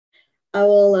I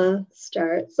will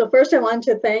start. So first I want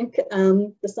to thank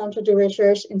the Centre de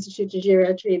Recherche Institut de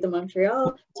Gériatrie de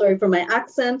Montréal, sorry for my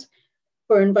accent,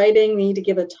 for inviting me to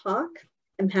give a talk.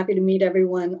 I'm happy to meet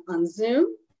everyone on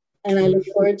Zoom, and I look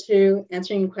forward to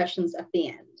answering questions at the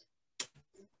end.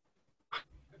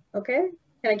 Okay,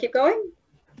 can I keep going?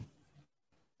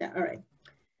 Yeah, all right.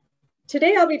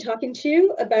 Today I'll be talking to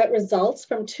you about results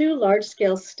from two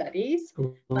large-scale studies.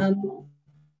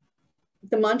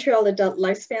 The Montreal Adult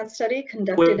Lifespan Study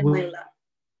conducted in my lab.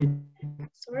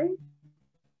 Sorry?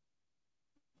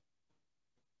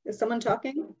 Is someone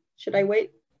talking? Should I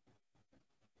wait?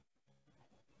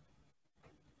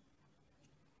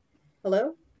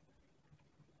 Hello?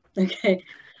 Okay.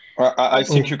 I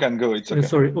think you can go. It's okay.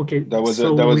 Sorry. Okay. That was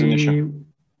an issue.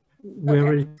 We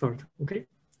already started. Okay.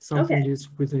 Something is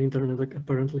with the internet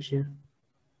apparently here.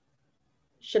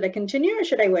 Should I continue or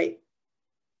should I wait?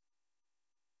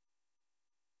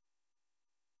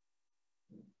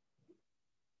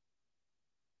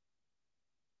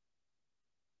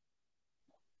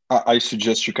 I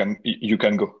suggest you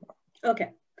can go.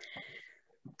 Okay.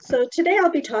 So today I'll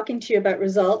be talking to you about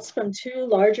results from two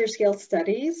larger scale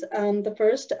studies. The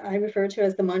first I refer to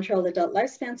as the Montreal Adult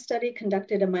Lifespan Study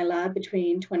conducted in my lab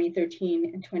between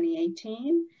 2013 and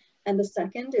 2018. And the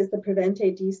second is the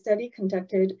Prevent-AD study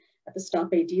conducted at the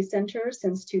Stop AD Center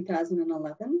since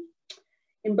 2011.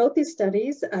 In both these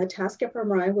studies, a task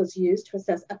fMRI was used to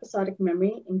assess episodic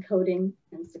memory, encoding,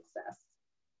 and success.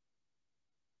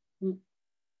 That's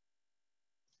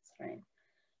right.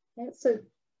 Okay,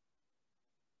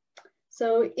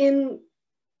 so in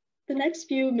the next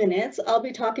few minutes, I'll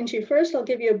be talking to you first. I'll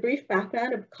give you a brief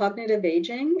background of cognitive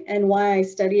aging and why I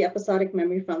study episodic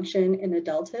memory function in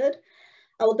adulthood.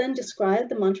 I will then describe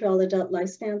the Montreal Adult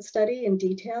Lifespan Study in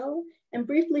detail and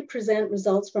briefly present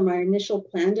results from our initial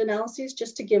planned analyses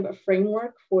just to give a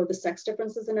framework for the sex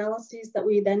differences analyses that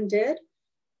we then did.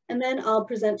 And then I'll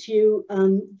present to you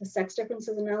the sex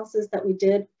differences analysis that we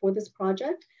did for this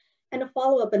project and a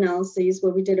follow-up analysis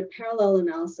where we did a parallel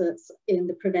analysis in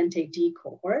the Prevent-AD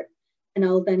cohort. And I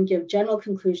will then give general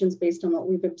conclusions based on what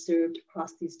we've observed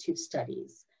across these two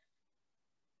studies.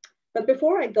 But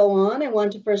before I go on, I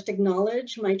want to first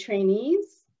acknowledge my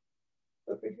trainees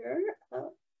over here.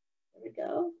 Oh, there we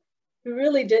go. Who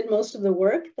really did most of the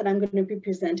work that I'm going to be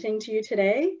presenting to you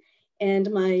today,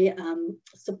 and my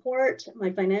support,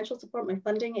 my financial support, my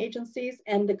funding agencies,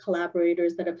 and the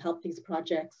collaborators that have helped these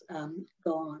projects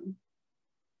go on.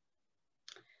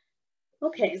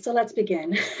 Okay, so let's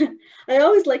begin. I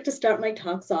always like to start my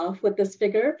talks off with this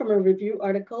figure from a review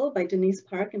article by Denise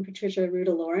Park and Patricia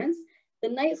Ruda-Lawrence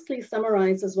that nicely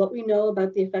summarizes what we know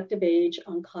about the effect of age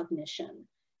on cognition.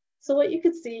 So what you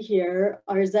could see here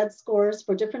are Z scores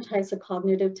for different types of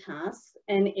cognitive tasks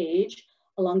and age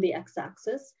along the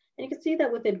x-axis. And you can see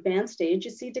that with advanced age,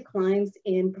 you see declines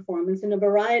in performance in a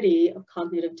variety of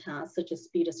cognitive tasks, such as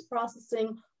speed of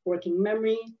processing, working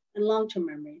memory, and long-term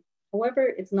memory.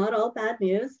 However, it's not all bad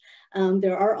news.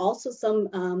 There are also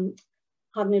some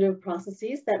cognitive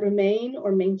processes that remain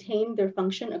or maintain their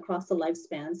function across the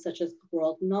lifespan, such as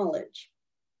world knowledge.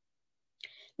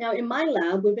 Now, in my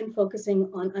lab, we've been focusing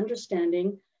on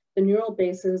understanding the neural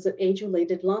bases of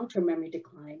age-related long-term memory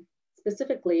decline,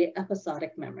 specifically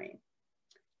episodic memory.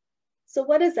 So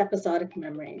what is episodic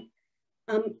memory?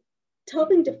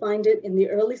 Tobin defined it in the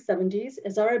early 70s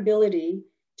as our ability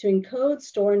to encode,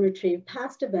 store, and retrieve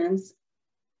past events,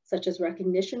 such as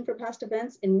recognition for past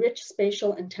events, in rich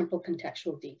spatial and temporal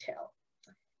contextual detail.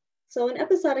 So an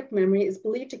episodic memory is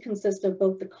believed to consist of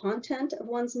both the content of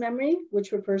one's memory,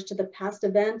 which refers to the past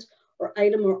event or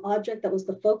item or object that was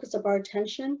the focus of our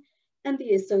attention, and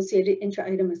the associated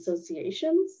intra-item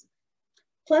associations,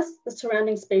 plus the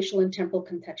surrounding spatial and temporal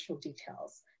contextual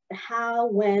details, the how,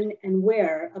 when, and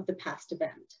where of the past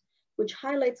event, which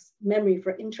highlights memory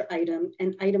for intra-item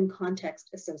and item context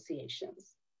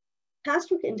associations.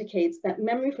 Past work indicates that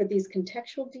memory for these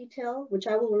contextual detail, which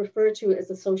I will refer to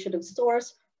as associative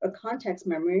source or context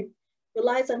memory,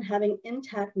 relies on having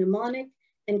intact mnemonic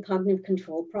and cognitive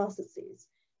control processes.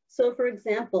 So for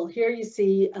example, here you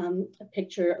see a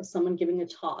picture of someone giving a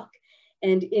talk,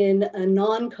 and in a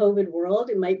non-COVID world,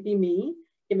 it might be me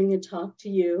giving a talk to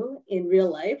you in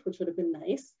real life, which would have been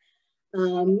nice.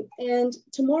 And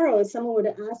tomorrow, if someone were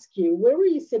to ask you, where were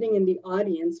you sitting in the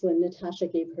audience when Natasha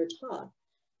gave her talk?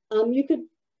 You could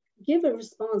give a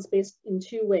response based in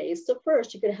two ways. So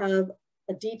first, you could have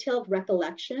a detailed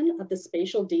recollection of the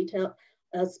spatial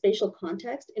spatial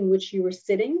context in which you were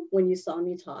sitting when you saw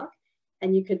me talk.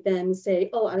 And you could then say,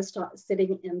 oh, I was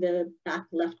sitting in the back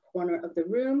left corner of the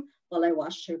room while I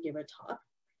watched her give her talk.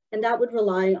 And that would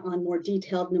rely on more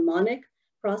detailed mnemonic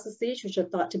processes, which are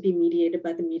thought to be mediated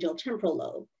by the medial temporal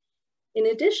lobe. In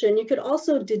addition, you could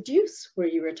also deduce where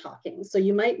you were talking. So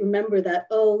you might remember that,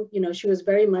 oh, she was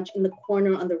very much in the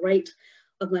corner on the right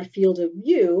of my field of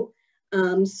view.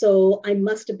 So I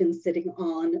must have been sitting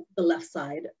on the left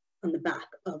side on the back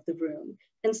of the room.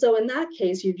 And so in that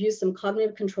case, you've used some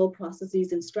cognitive control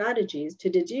processes and strategies to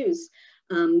deduce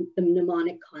the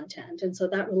mnemonic content. And so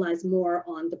that relies more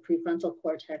on the prefrontal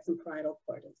cortex and parietal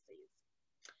cortices.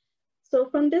 So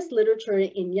from this literature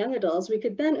in young adults, we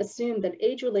could then assume that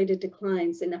age-related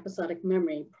declines in episodic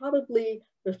memory probably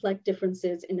reflect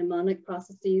differences in mnemonic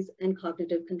processes and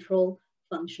cognitive control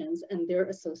functions and their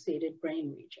associated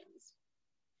brain regions.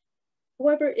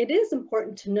 However, it is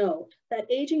important to note that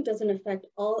aging doesn't affect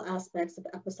all aspects of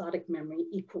episodic memory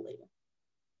equally.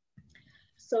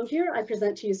 So here I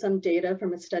present to you some data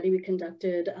from a study we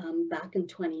conducted back in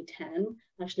 2010,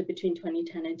 actually between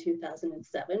 2010 and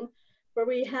 2007, where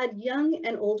we had young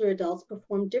and older adults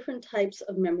perform different types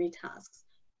of memory tasks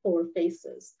for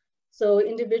faces. So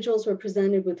individuals were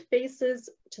presented with faces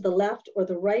to the left or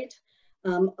the right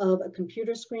of a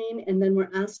computer screen, and then were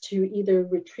asked to either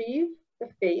retrieve the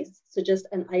face, so just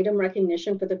an item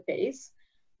recognition for the face,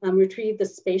 retrieve the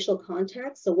spatial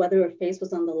context, so whether a face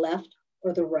was on the left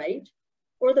or the right,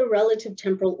 or the relative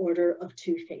temporal order of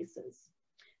two faces.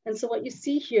 And so what you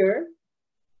see here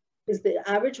is the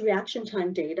average reaction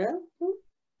time data,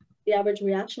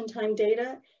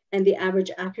 and the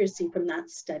average accuracy from that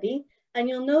study. And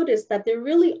you'll notice that there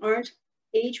really aren't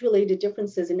age-related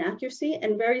differences in accuracy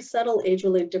and very subtle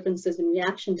age-related differences in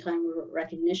reaction time or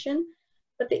recognition,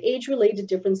 but the age-related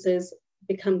differences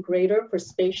become greater for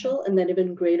spatial and then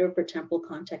even greater for temporal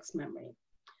context memory.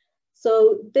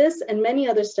 So this and many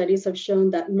other studies have shown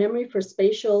that memory for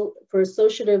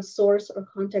associative source or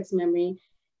context memory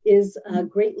is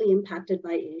greatly impacted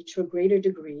by age to a greater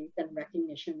degree than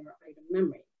recognition or item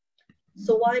memory.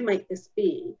 So why might this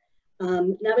be?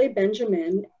 Nabe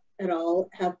Benjamin et al.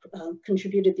 Have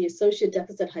contributed the associate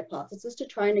deficit hypothesis to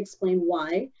try and explain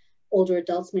why older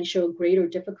adults may show greater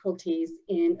difficulties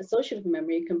in associative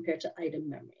memory compared to item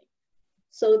memory.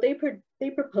 So they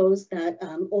propose that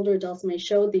older adults may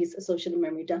show these associative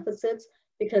memory deficits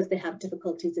because they have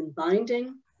difficulties in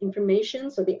binding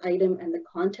information, so the item and the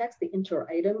context, the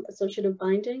inter-item associative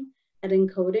binding, at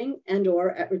encoding and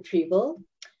or at retrieval.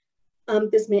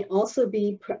 This may also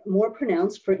be more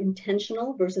pronounced for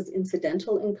intentional versus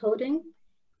incidental encoding.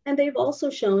 And they've also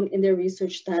shown in their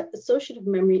research that associative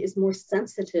memory is more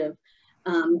sensitive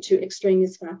to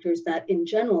extraneous factors that in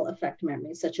general affect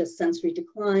memory, such as sensory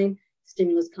decline,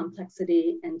 stimulus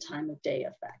complexity, and time of day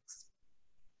effects.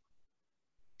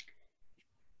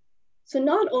 So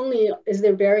not only is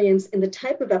there variance in the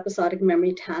type of episodic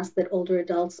memory tasks that older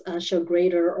adults show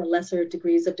greater or lesser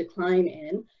degrees of decline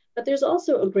in, but there's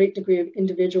also a great degree of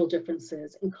individual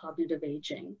differences in cognitive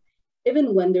aging,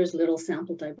 even when there's little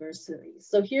sample diversity.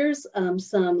 So here's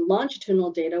some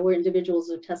longitudinal data where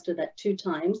individuals are tested at 2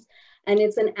 times, and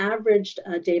it's an averaged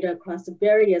data across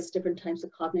various different types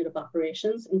of cognitive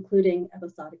operations, including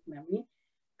episodic memory.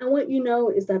 And what you know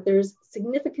is that there's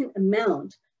significant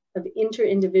amount of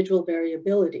inter-individual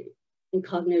variability in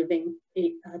cognitive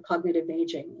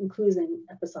aging, including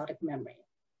episodic memory.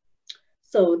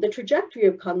 So the trajectory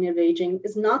of cognitive aging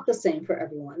is not the same for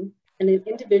everyone, and an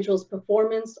individual's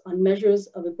performance on measures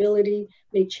of ability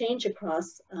may change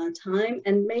across time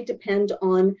and may depend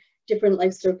on different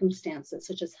life circumstances,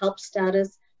 such as health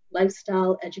status,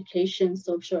 lifestyle, education,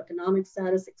 socioeconomic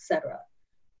status, etc.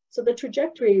 So the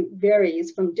trajectory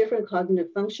varies from different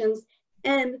cognitive functions,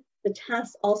 and the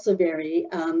tasks also vary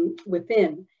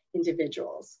within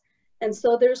individuals. And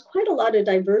so there's quite a lot of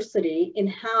diversity in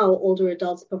how older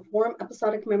adults perform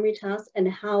episodic memory tasks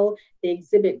and how they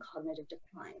exhibit cognitive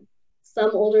decline.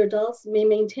 Some older adults may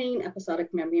maintain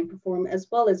episodic memory and perform as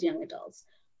well as young adults,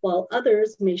 while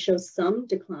others may show some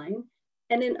decline.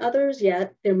 And in others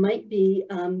yet, there might be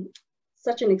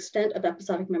such an extent of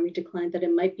episodic memory decline that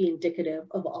it might be indicative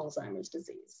of Alzheimer's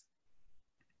disease.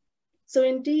 So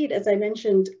indeed, as I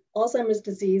mentioned, Alzheimer's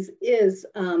disease is,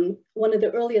 one of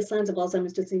the earliest signs of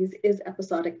Alzheimer's disease is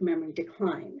episodic memory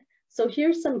decline. So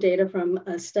here's some data from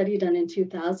a study done in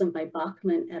 2000 by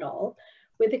Bachman et al.,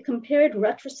 where they compared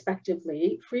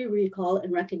retrospectively free recall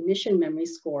and recognition memory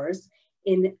scores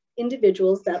in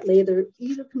individuals that later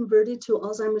either converted to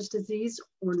Alzheimer's disease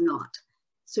or not.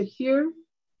 So here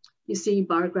you see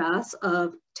bar graphs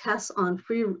of tests on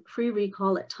free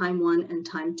recall at time 1 and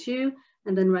time 2,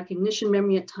 and then recognition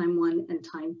memory at time 1 and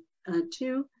time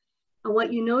 2. And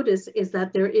what you notice is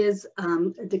that there is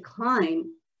a decline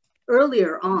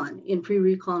earlier on in free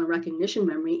recall and recognition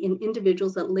memory in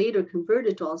individuals that later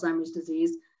converted to Alzheimer's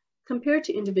disease compared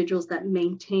to individuals that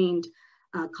maintained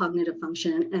cognitive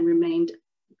function and remained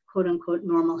quote unquote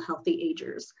normal healthy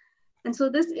agers. And so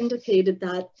this indicated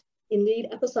that indeed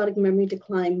episodic memory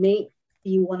decline may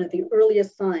be one of the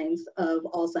earliest signs of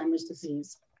Alzheimer's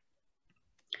disease.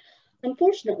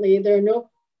 Unfortunately, there are no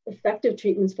effective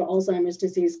treatments for Alzheimer's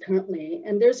disease currently,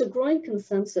 and there's a growing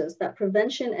consensus that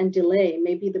prevention and delay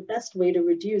may be the best way to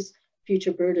reduce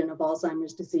future burden of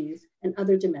Alzheimer's disease and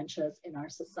other dementias in our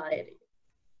society.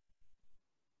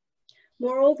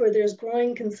 Moreover, there's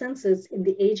growing consensus in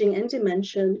the aging and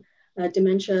dementia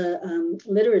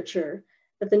literature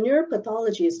that the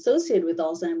neuropathology associated with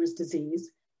Alzheimer's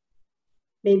disease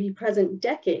may be present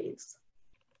decades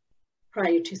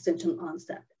prior to symptom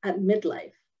onset at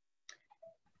midlife.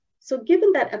 So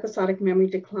given that episodic memory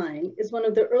decline is one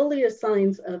of the earliest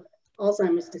signs of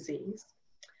Alzheimer's disease,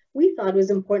 we thought it was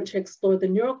important to explore the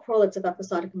neural correlates of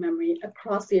episodic memory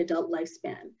across the adult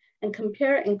lifespan and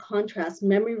compare and contrast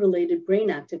memory-related brain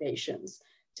activations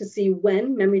to see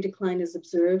when memory decline is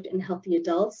observed in healthy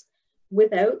adults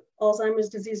without Alzheimer's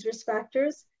disease risk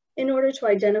factors in order to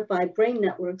identify brain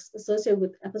networks associated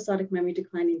with episodic memory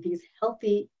decline in these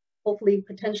healthy, hopefully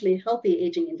potentially healthy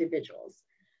aging individuals.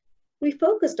 We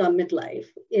focused on midlife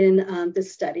in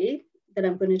this study that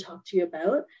I'm going to talk to you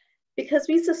about because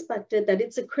we suspected that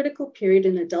it's a critical period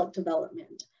in adult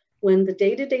development when the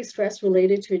day-to-day stress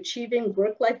related to achieving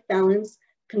work-life balance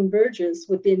converges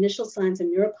with the initial signs of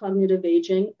neurocognitive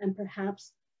aging and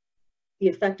perhaps the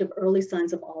effect of early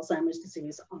signs of Alzheimer's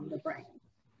disease on the brain.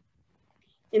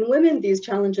 In women, these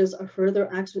challenges are further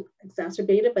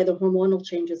exacerbated by the hormonal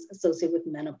changes associated with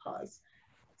menopause.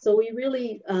 So we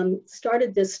really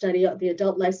started this study, the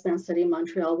adult lifespan study in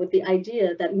Montreal, with the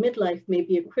idea that midlife may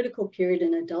be a critical period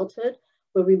in adulthood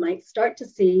where we might start to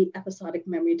see episodic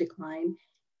memory decline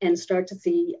and start to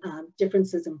see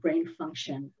differences in brain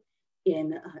function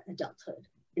in adulthood,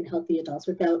 in healthy adults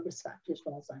without risk factors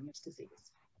for Alzheimer's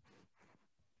disease.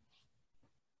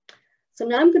 So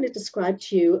now I'm going to describe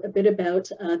to you a bit about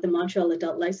the Montreal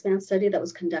Adult Lifespan Study that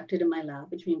was conducted in my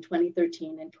lab between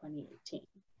 2013 and 2018.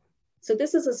 So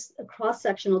this is a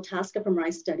cross-sectional task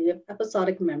fMRI study of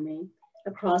episodic memory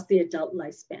across the adult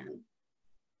lifespan.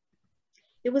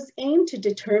 It was aimed to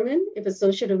determine if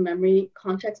associative memory,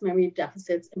 context memory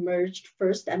deficits emerged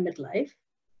first at midlife,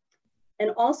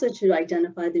 and also to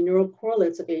identify the neural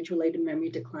correlates of age-related memory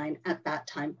decline at that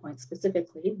time point,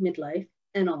 specifically midlife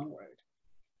and onward.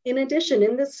 In addition,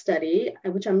 in this study,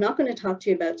 which I'm not going to talk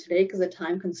to you about today because of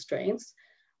time constraints,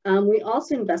 we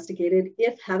also investigated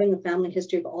if having a family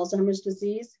history of Alzheimer's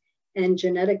disease and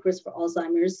genetic risk for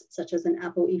Alzheimer's, such as an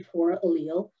ApoE4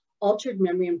 allele, altered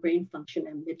memory and brain function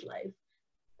in midlife.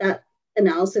 That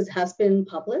analysis has been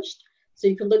published, so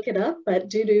you can look it up, but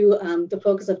due to the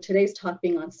focus of today's talk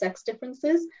being on sex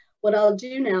differences, what I'll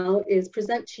do now is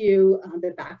present to you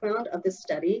the background of this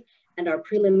study and our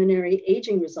preliminary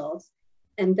aging results,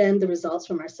 and then the results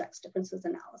from our sex differences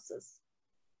analysis.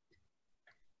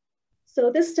 So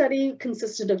this study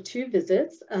consisted of 2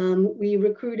 visits. We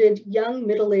recruited young,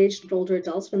 middle-aged, and older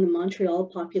adults from the Montreal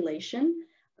population.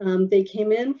 They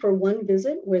came in for 1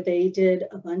 visit where they did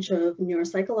a bunch of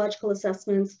neuropsychological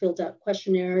assessments, filled out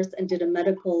questionnaires, and did a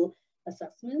medical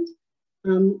assessment.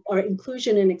 Our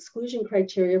inclusion and exclusion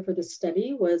criteria for this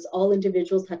study was all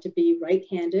individuals had to be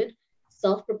right-handed,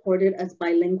 self-reported as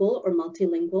bilingual or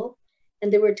multilingual,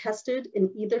 and they were tested in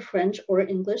either French or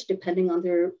English, depending on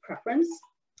their preference.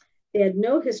 They had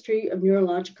no history of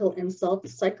neurological insult,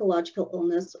 psychological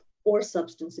illness, or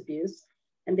substance abuse,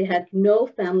 and they had no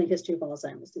family history of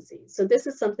Alzheimer's disease. So this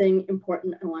is something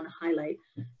important I want to highlight.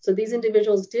 So these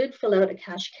individuals did fill out a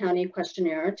Cache County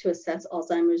questionnaire to assess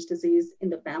Alzheimer's disease in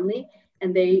the family,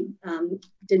 and they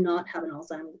did not have an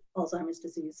Alzheimer's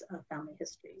disease family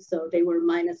history. So they were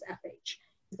minus FH,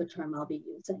 is the term I'll be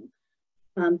using.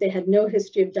 They had no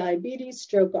history of diabetes,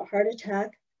 stroke, or heart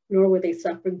attack, nor were they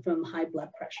suffering from high blood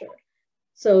pressure.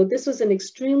 So this was an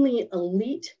extremely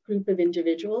elite group of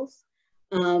individuals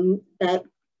that,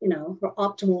 were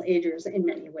optimal agers in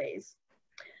many ways.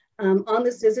 On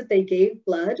this visit, they gave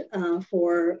blood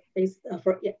for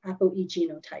ApoE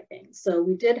genotyping. So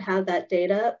we did have that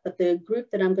data, but the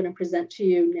group that I'm going to present to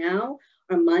you now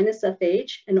are minus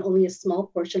FH, and only a small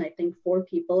portion, I think 4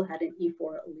 people, had an E4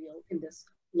 allele in this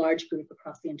large group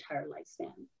across the entire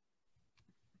lifespan.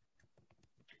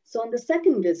 So on the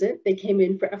second visit, they came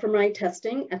in for fMRI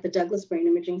testing at the Douglas Brain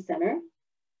Imaging Center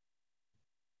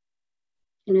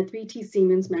in a 3T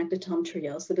Siemens magnetome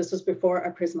trio. So this was before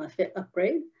our Prisma Fit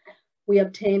upgrade. We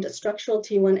obtained a structural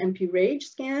T1 MP RAGE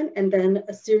scan and then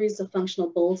a series of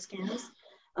functional bold scans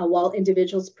while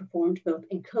individuals performed both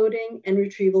encoding and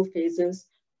retrieval phases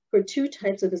for two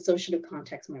types of associative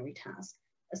context memory task,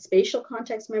 a spatial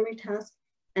context memory task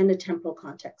and a temporal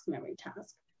context memory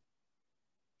task.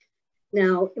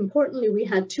 Now, importantly, we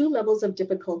had two levels of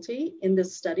difficulty in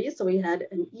this study. So we had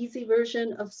an easy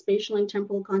version of spatial and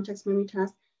temporal context memory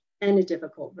task and a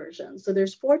difficult version. So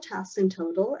there's 4 tasks in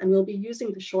total, and we'll be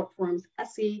using the short forms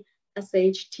SE,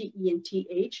 SH, TE, and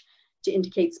TH to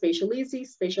indicate spatial easy,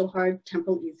 spatial hard,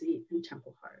 temporal easy, and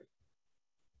temporal hard.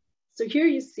 So here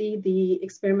you see the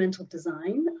experimental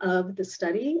design of the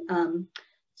study.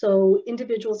 So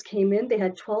individuals came in, they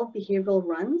had 12 behavioral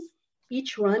runs.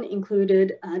 Each run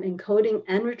included an encoding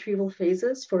and retrieval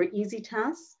phases for easy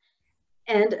tasks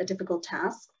and a difficult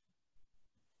task.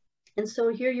 And so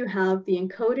here you have the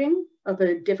encoding of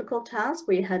a difficult task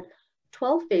where you had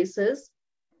 12 faces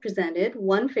presented,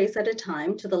 1 face at a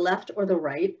time to the left or the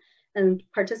right, and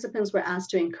participants were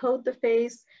asked to encode the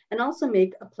face and also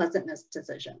make a pleasantness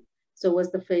decision. So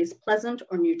was the face pleasant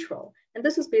or neutral? And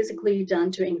this was basically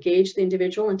done to engage the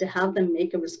individual and to have them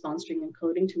make a response during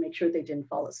encoding to make sure they didn't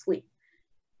fall asleep.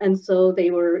 And so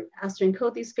they were asked to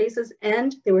encode these faces,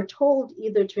 and they were told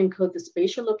either to encode the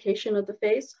spatial location of the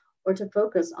face or to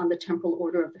focus on the temporal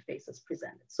order of the faces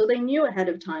presented. So they knew ahead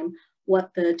of time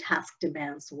what the task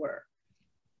demands were.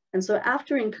 And so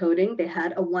after encoding, they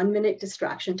had a 1-minute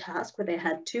distraction task where they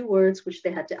had 2 words which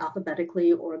they had to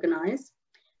alphabetically organize.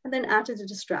 And then after the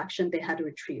distraction, they had a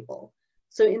retrieval.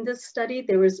 So in this study,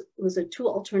 there was a 2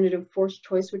 alternative forced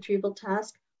choice retrieval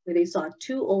task where they saw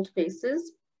 2 old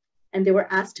faces, and they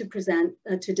were asked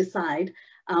to decide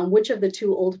which of the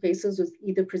 2 old faces was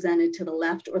either presented to the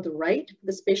left or the right,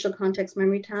 the spatial context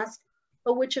memory task,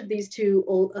 or which of these 2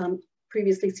 old,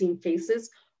 previously seen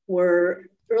faces were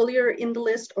earlier in the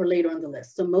list or later on the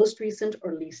list, so most recent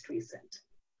or least recent.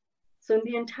 So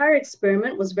the entire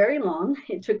experiment was very long.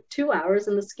 It took 2 hours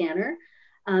in the scanner,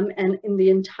 and in the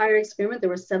entire experiment, there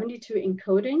were 72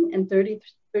 encoding and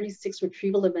 36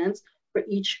 retrieval events for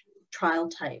each trial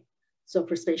type. So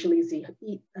for spatial easy,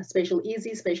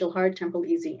 spatial hard, temporal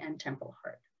easy, and temporal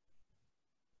hard.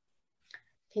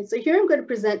 Okay, so here I'm going to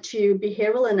present to you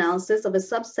behavioral analysis of a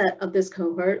subset of this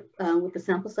cohort with a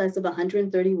sample size of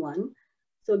 131.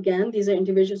 So again, these are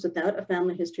individuals without a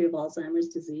family history of Alzheimer's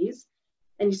disease.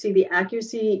 And you see the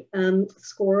accuracy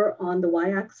score on the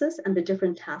y-axis and the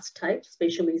different task types,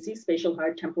 spatial easy, spatial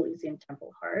hard, temporal easy, and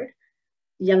temporal hard.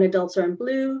 The young adults are in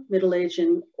blue, middle-aged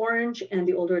in orange, and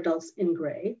the older adults in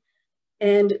gray.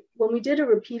 And when we did a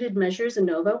repeated measures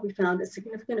ANOVA, we found a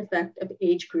significant effect of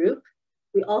age group.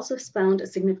 We also found a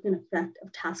significant effect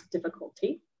of task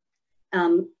difficulty,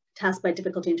 task by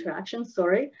difficulty interaction,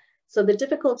 sorry. So the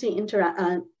difficulty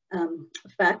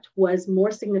effect was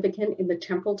more significant in the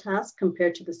temporal task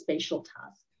compared to the spatial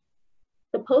task.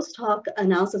 The post hoc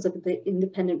analysis of the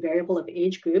independent variable of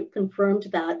age group confirmed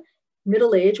that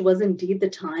middle age was indeed the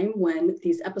time when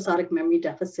these episodic memory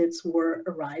deficits were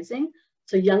arising.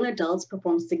 So young adults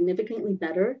performed significantly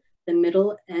better than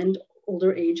middle and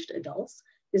older aged adults.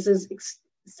 This is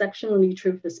exceptionally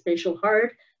true for the spatial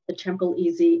hard, the temporal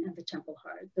easy, and the temporal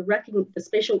hard. The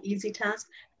spatial easy task,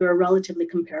 they were relatively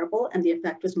comparable, and the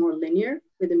effect was more linear,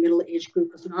 where the middle age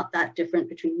group was not that different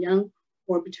between young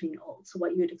or between old, so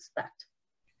what you'd expect.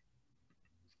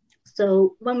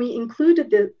 So when we included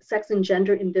the sex and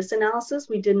gender in this analysis,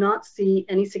 we did not see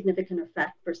any significant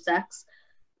effect for sex,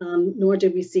 nor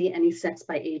did we see any sex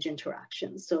by age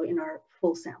interactions, so in our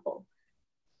full sample.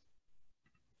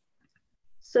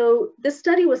 So this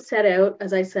study was set out,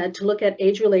 as I said, to look at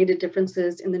age-related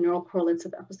differences in the neural correlates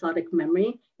of episodic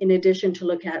memory, in addition to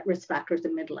look at risk factors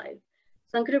in midlife.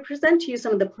 So I'm going to present to you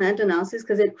some of the planned analyses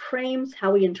because it frames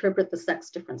how we interpret the sex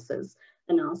differences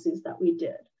analyses that we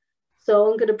did.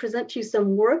 So I'm going to present to you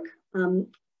some work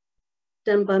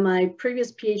done by my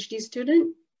previous PhD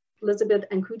student, Elizabeth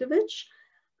Ankutovich,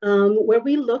 where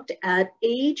we looked at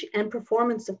age and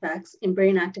performance effects in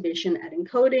brain activation at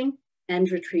encoding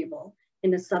and retrieval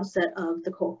in a subset of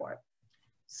the cohort.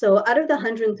 So out of the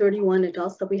 131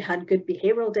 adults that we had good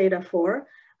behavioral data for,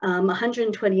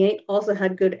 128 also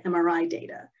had good MRI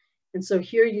data. And so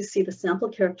here you see the sample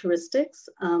characteristics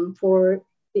for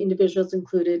the individuals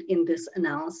included in this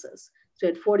analysis. So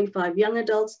we had 45 young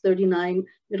adults, 39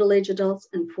 middle-aged adults,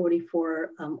 and 44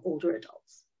 older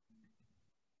adults.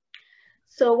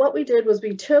 So what we did was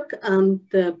we took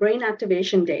the brain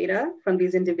activation data from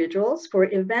these individuals for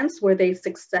events where they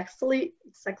successfully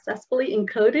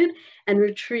encoded and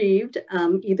retrieved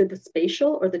either the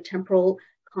spatial or the temporal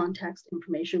context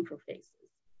information for faces.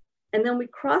 And then we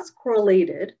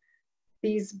cross-correlated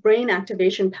these brain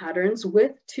activation patterns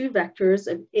with 2 vectors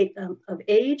of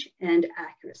age and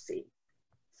accuracy.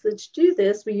 So to do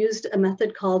this, we used a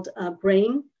method called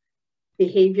brain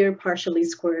behavior partially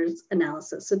squares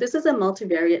analysis. So this is a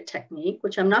multivariate technique,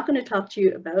 which I'm not going to talk to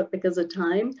you about because of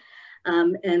time,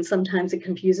 and sometimes it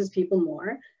confuses people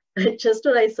more. But just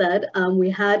what I said,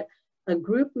 we had a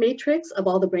group matrix of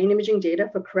all the brain imaging data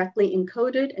for correctly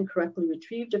encoded and correctly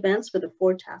retrieved events for the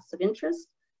 4 tasks of interest.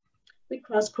 We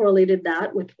cross-correlated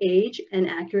that with age and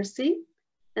accuracy.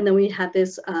 And then we had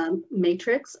this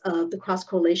matrix of the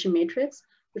cross-correlation matrix,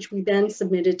 which we then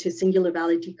submitted to singular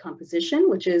value decomposition,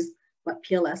 which is what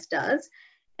PLS does.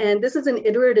 And this is an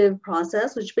iterative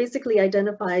process, which basically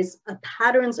identifies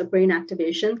patterns of brain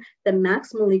activation that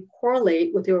maximally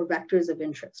correlate with your vectors of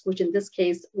interest, which in this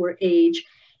case were age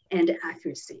and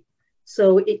accuracy.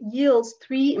 So it yields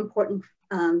 3 important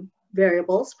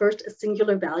variables. First, a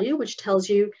singular value, which tells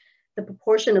you the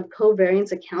proportion of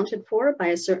covariance accounted for by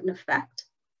a certain effect,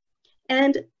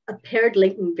 and a paired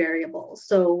latent variable.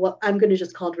 So what I'm going to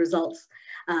just call results.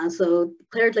 So the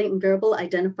paired latent variable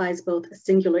identifies both a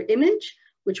singular image,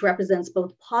 which represents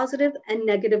both positive and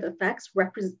negative effects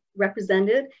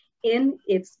represented in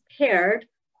its paired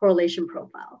correlation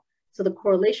profile. So the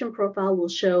correlation profile will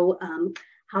show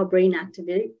how brain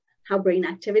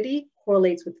activity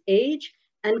correlates with age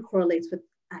and correlates with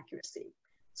accuracy.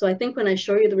 So I think when I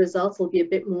show you the results, it'll be a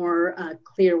bit more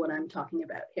clear what I'm talking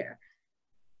about here.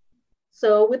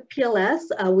 So with PLS,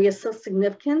 we assess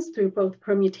significance through both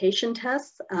permutation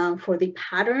tests for the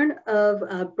pattern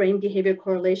of brain behavior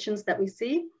correlations that we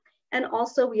see, and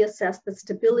also we assess the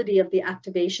stability of the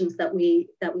activations that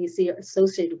we see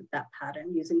associated with that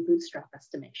pattern using bootstrap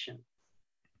estimation.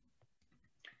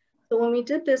 So when we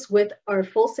did this with our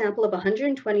full sample of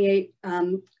 128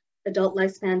 adult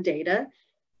lifespan data,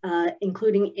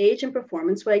 including age and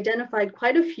performance, we identified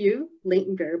quite a few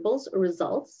latent variables or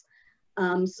results.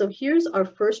 So here's our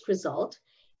first result.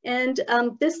 And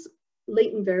this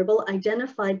latent variable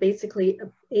identified basically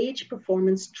an age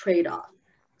performance trade-off.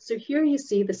 So here you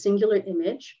see the singular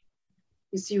image.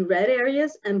 You see red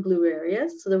areas and blue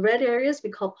areas. So the red areas we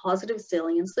call positive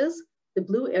saliences, the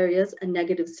blue areas are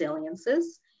negative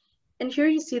saliences. And here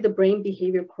you see the brain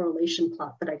behavior correlation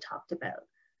plot that I talked about.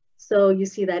 So you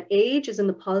see that age is in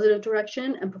the positive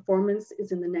direction and performance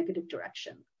is in the negative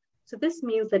direction. So this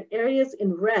means that areas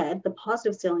in red, the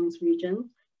positive salience region,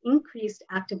 increased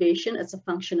activation as a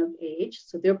function of age.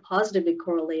 So they're positively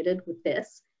correlated with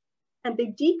this. And they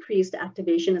decreased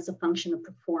activation as a function of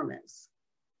performance.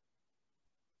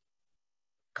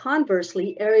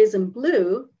 Conversely, areas in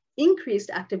blue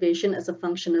increased activation as a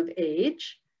function of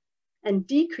age and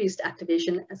decreased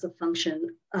activation as a function,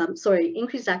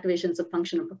 increased activation as a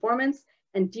function of performance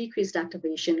and decreased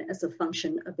activation as a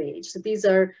function of age. So these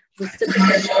are reciprocal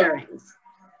pairings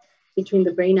between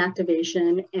the brain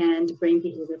activation and brain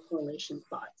behavior correlation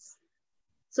plots.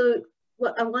 So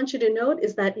what I want you to note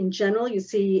is that in general, you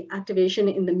see activation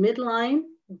in the midline,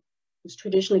 which is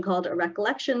traditionally called a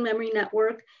recollection memory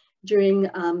network, during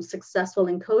successful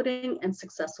encoding and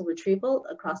successful retrieval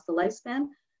across the lifespan.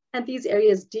 And these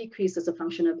areas decrease as a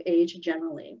function of age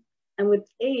generally. And with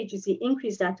age, you see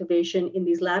increased activation in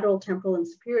these lateral temporal and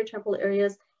superior temporal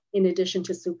areas, in addition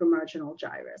to supramarginal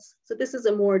gyrus. So this is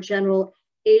a more general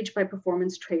age by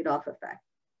performance trade-off effect.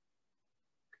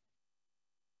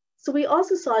 So we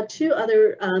also saw 2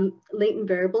 other latent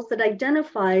variables that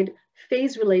identified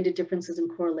phase-related differences in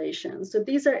correlation. So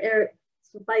these are,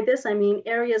 by this I mean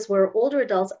areas where older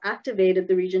adults activated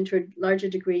the region to a larger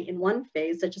degree in one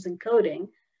phase, such as encoding,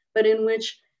 but in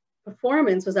which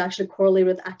performance was actually correlated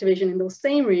with activation in those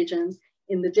same regions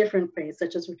in the different phase,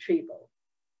 such as retrieval.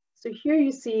 So here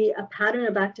you see a pattern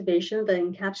of activation that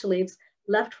encapsulates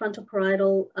left frontal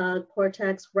parietal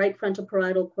cortex, right frontal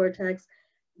parietal cortex,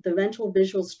 the ventral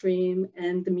visual stream,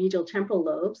 and the medial temporal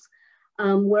lobes,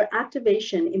 where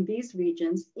activation in these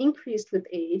regions increased with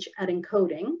age at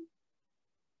encoding,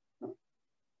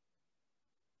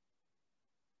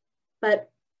 but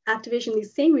activation in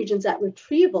these same regions at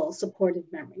retrieval supported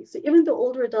memory. So even though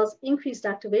older adults increased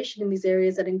activation in these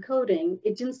areas at encoding,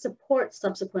 it didn't support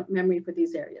subsequent memory for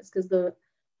these areas because the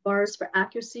bars for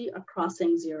accuracy are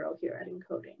crossing 0 here at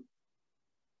encoding.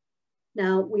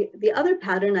 Now, the other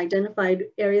pattern identified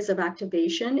areas of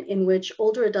activation in which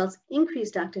older adults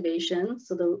increased activation,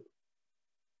 so the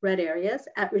red areas,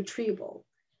 at retrieval.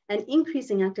 And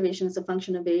increasing activation as a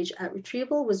function of age at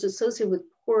retrieval was associated with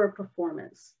poorer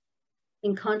performance.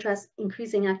 In contrast,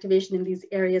 increasing activation in these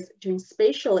areas during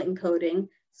spatial encoding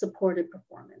supported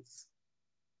performance.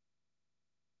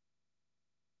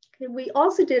 Okay, we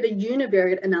also did a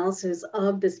univariate analysis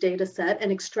of this data set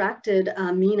and extracted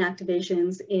mean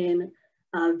activations in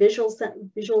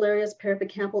visual areas,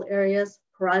 pericampal areas,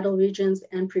 parietal regions,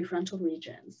 and prefrontal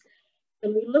regions.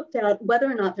 And we looked at whether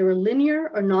or not there were linear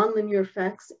or nonlinear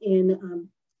effects in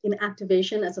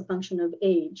activation as a function of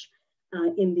age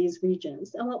in these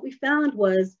regions. And what we found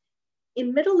was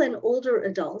in middle and older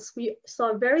adults, we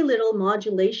saw very little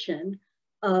modulation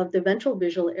of the ventral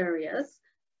visual areas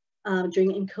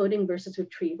during encoding versus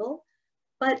retrieval.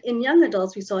 But in young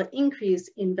adults, we saw an increase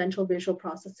in ventral visual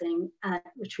processing at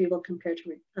retrieval compared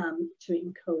to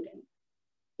encoding.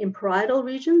 In parietal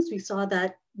regions, we saw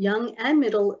that young and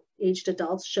middle-aged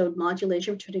adults showed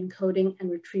modulation between encoding and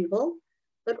retrieval,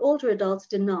 but older adults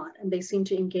did not, and they seemed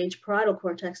to engage parietal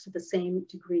cortex to the same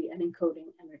degree at encoding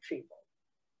and retrieval.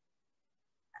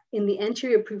 In the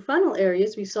anterior prefrontal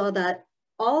areas, we saw that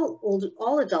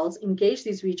all adults engaged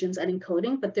these regions at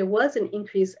encoding, but there was an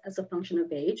increase as a function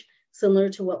of age, similar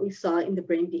to what we saw in the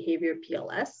brain behavior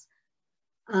PLS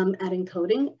at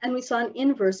encoding, and we saw an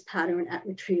inverse pattern at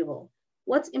retrieval.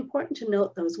 What's important to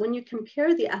note, though, is when you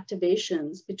compare the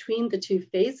activations between the two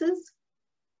phases,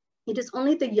 it is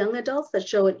only the young adults that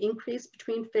show an increase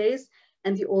between phase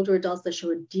and the older adults that show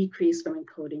a decrease from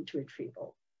encoding to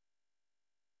retrieval.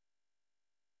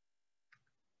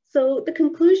 So the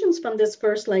conclusions from this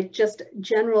first, just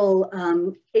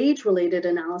general age-related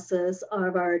analysis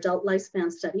of our adult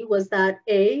lifespan study was that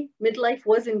A, midlife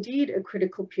was indeed a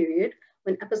critical period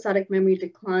when episodic memory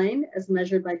decline, as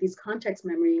measured by these context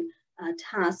memory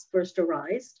tasks, first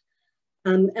arised.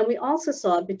 And we also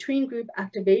saw between group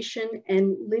activation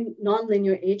and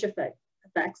nonlinear age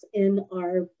effects in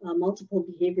our multiple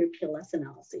behavior PLS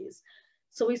analyses.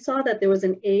 So we saw that there was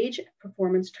an age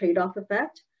performance trade-off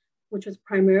effect, which was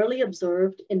primarily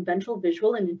observed in ventral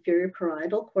visual and inferior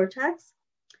parietal cortex.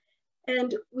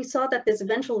 And we saw that this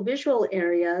ventral visual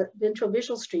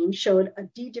stream showed a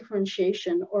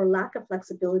de-differentiation or lack of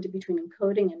flexibility between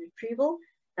encoding and retrieval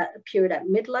that appeared at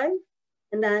midlife,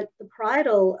 and that the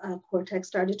parietal cortex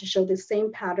started to show the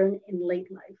same pattern in late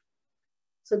life.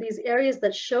 So these areas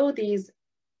that show these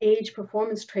age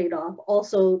performance trade-off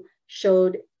also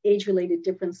showed age-related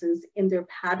differences in their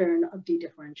pattern of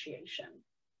de-differentiation.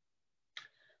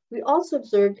 We also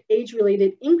observed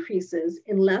age-related increases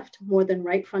in left more than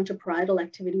right frontoparietal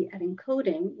activity at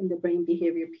encoding in the brain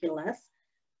behavior PLS,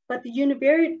 but the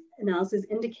univariate analysis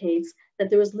indicates that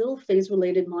there was little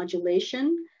phase-related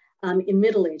modulation in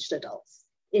middle-aged adults.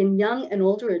 In young and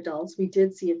older adults, we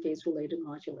did see a phase-related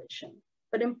modulation.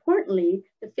 But importantly,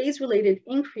 the phase-related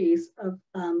increase of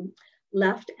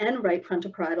left and right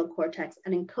frontoparietal cortex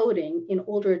at encoding in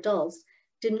older adults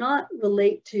did not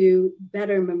relate to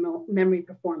better memory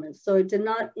performance. So it did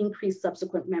not increase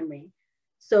subsequent memory.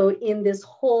 So in this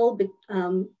whole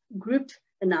grouped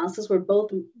analysis where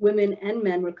both women and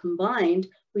men were combined,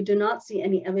 we do not see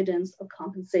any evidence of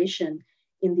compensation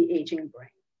in the aging brain.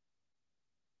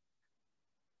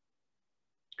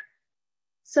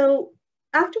 So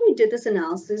after we did this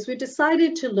analysis, we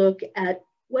decided to look at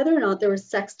whether or not there were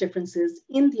sex differences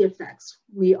in the effects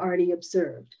we already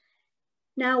observed.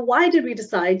 Now, why did we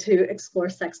decide to explore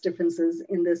sex differences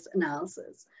in this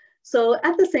analysis? So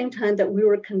at the same time that we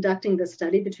were conducting this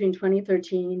study between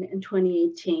 2013 and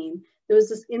 2018, there was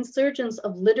this insurgence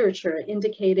of literature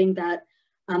indicating that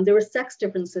there were sex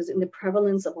differences in the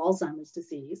prevalence of Alzheimer's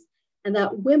disease, and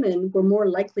that women were more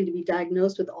likely to be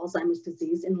diagnosed with Alzheimer's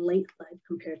disease in late life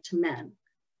compared to men.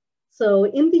 So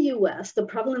in the US, the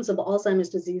prevalence of Alzheimer's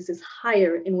disease is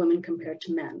higher in women compared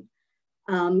to men.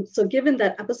 So given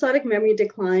that episodic memory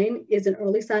decline is an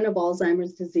early sign of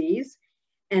Alzheimer's disease,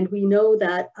 and we know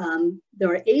that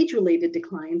there are age-related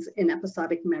declines in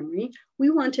episodic memory, we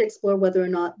want to explore whether or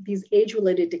not these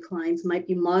age-related declines might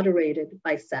be moderated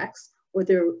by sex,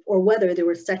 or whether there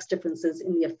were sex differences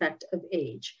in the effect of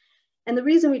age. And the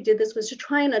reason we did this was to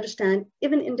try and understand,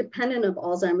 even independent of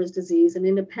Alzheimer's disease and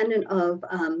independent of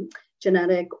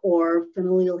genetic or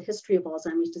familial history of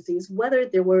Alzheimer's disease, whether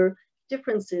there were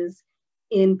differences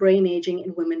in brain aging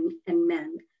in women and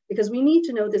men, because we need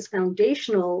to know this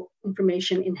foundational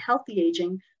information in healthy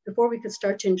aging before we could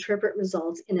start to interpret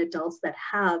results in adults that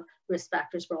have risk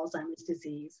factors for Alzheimer's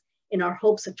disease, in our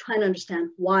hopes of trying to understand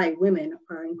why women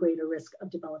are in greater risk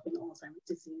of developing Alzheimer's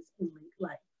disease in late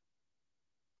life.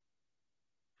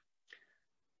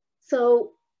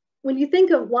 So when you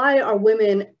think of why are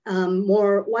women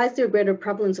why is there greater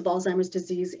prevalence of Alzheimer's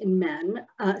disease in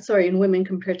women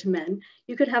compared to men,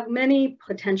 you could have many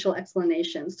potential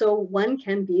explanations. So one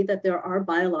can be that there are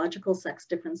biological sex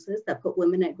differences that put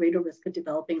women at greater risk of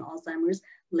developing Alzheimer's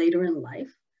later in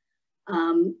life.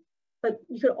 But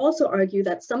you could also argue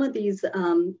that some of these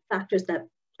factors that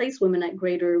place women at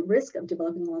greater risk of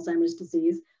developing Alzheimer's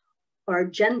disease are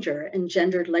gender and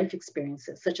gendered life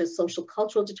experiences, such as social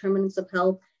cultural determinants of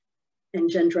health and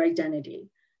gender identity.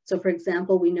 So for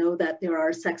example, we know that there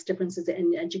are sex differences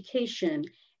in education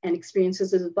and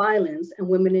experiences of violence, and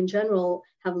women in general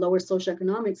have lower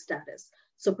socioeconomic status.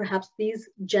 So perhaps these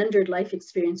gendered life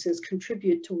experiences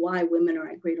contribute to why women are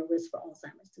at greater risk for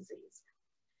Alzheimer's disease.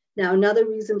 Now, another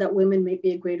reason that women may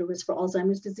be at greater risk for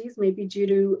Alzheimer's disease may be due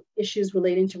to issues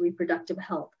relating to reproductive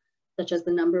health, such as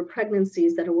the number of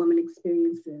pregnancies that a woman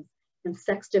experiences and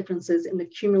sex differences in the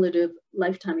cumulative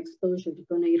lifetime exposure to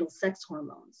gonadal sex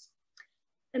hormones.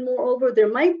 And moreover,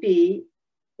 there might be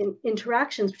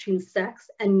interactions between sex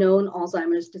and known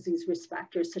Alzheimer's disease risk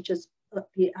factors, such as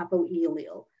the ApoE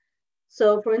allele.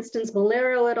 So for instance,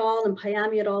 Malero et al. And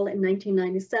Payami et al. In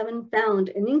 1997 found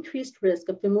an increased risk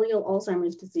of familial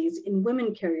Alzheimer's disease in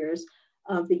women carriers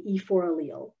of the E4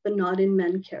 allele, but not in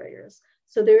men carriers.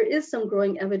 So there is some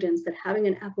growing evidence that having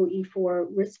an ApoE4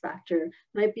 risk factor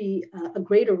might be a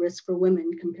greater risk for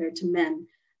women compared to men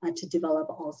to develop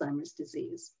Alzheimer's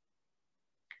disease.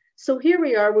 So here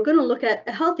we are, we're going to look at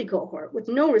a healthy cohort with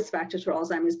no risk factors for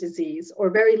Alzheimer's disease or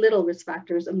very little risk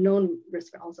factors of known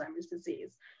risk for Alzheimer's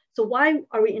disease. So why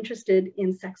are we interested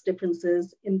in sex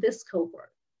differences in this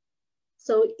cohort?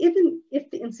 So even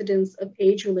if the incidence of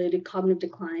age-related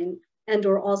cognitive decline and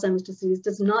or Alzheimer's disease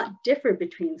does not differ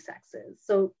between sexes,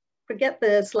 so forget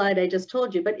the slide I just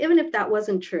told you, but even if that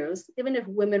wasn't true, even if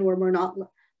women were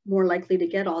more likely to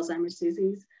get Alzheimer's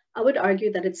disease, I would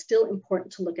argue that it's still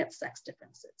important to look at sex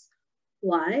differences.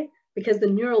 Why? Because the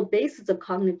neural basis of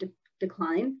cognitive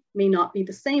decline may not be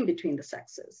the same between the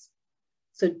sexes.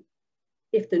 So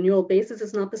if the neural basis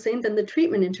is not the same, then the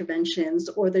treatment interventions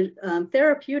or the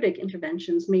therapeutic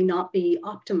interventions may not be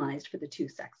optimized for the two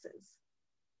sexes.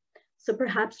 So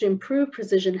perhaps to improve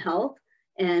precision health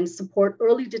and support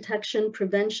early detection,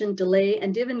 prevention, delay,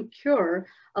 and even cure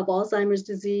of Alzheimer's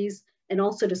disease, and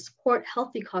also to support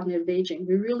healthy cognitive aging,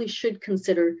 we really should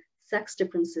consider sex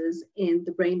differences in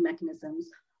the brain mechanisms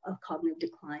of cognitive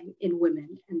decline in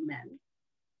women and men.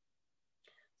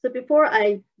 So before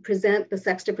I present the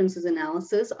sex differences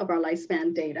analysis of our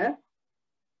lifespan data,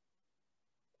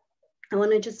 I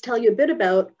want to just tell you a bit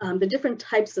about the different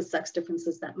types of sex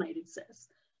differences that might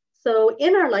exist. So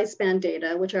in our lifespan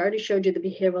data, which I already showed you the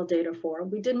behavioral data for,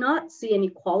 we did not see any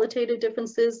qualitative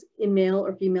differences in male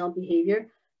or female behavior,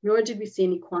 nor did we see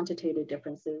any quantitative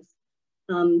differences.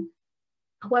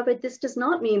 However, this does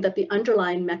not mean that the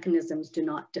underlying mechanisms do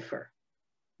not differ.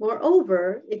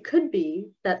 Moreover, it could be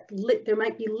that there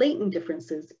might be latent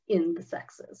differences in the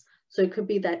sexes. So it could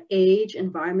be that age,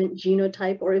 environment,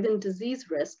 genotype, or even disease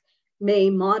risk may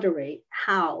moderate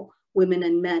how women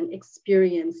and men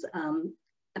experience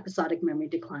episodic memory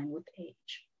decline with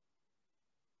age.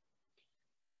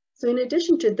 So in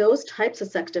addition to those types of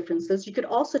sex differences, you could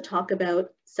also talk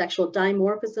about sexual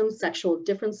dimorphism, sexual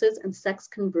differences, and sex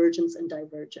convergence and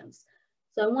divergence.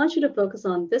 So I want you to focus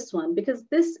on this one because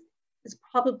this is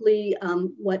probably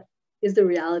what is the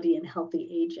reality in healthy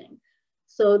aging.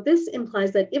 So this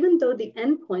implies that even though the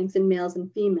endpoints in males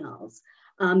and females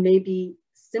may be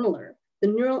similar, the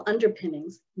neural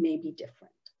underpinnings may be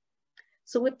different.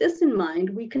 So with this in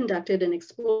mind, we conducted an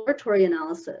exploratory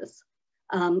analysis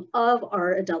of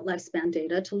our adult lifespan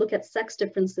data to look at sex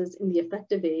differences in the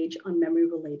effective age on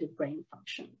memory-related brain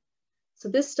function. So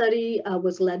this study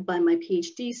was led by my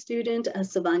PhD student,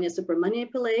 Savanya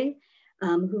Subramaniapillai,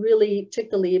 who really took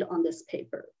the lead on this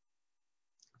paper.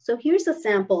 So here's a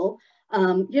sample.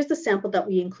 Here's the sample that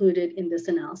we included in this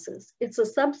analysis. It's a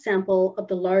subsample of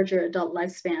the larger adult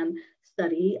lifespan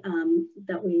study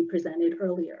that we presented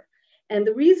earlier. And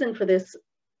the reason for this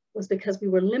was because we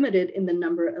were limited in the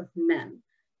number of men.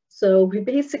 So we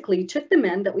basically took the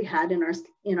men that we had in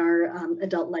our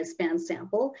adult lifespan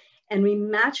sample, and we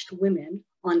matched women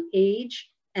on age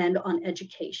and on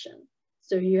education.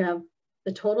 So you have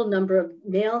the total number of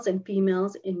males and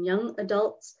females in young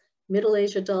adults,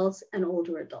 middle-aged adults, and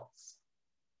older adults.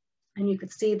 And you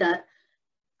could see that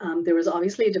there was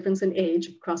obviously a difference in age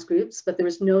across groups, but there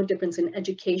was no difference in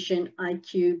education,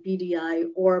 IQ, BDI,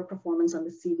 or performance on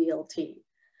the CVLT.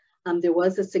 There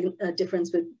was a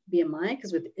difference with BMI,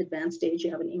 because with advanced age,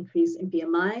 you have an increase in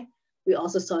BMI. We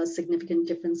also saw a significant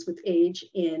difference with age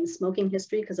in smoking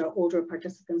history, because our older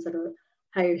participants had a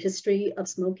higher history of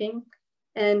smoking.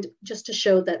 And just to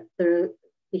show that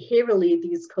behaviorally,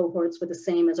 these cohorts were the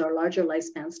same as our larger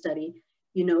lifespan study,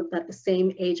 you note that the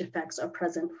same age effects are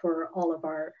present for all of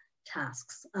our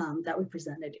tasks that we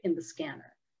presented in the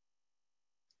scanner.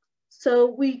 So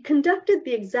we conducted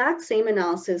the exact same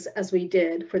analysis as we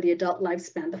did for the adult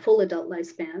lifespan, the full adult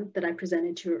lifespan that I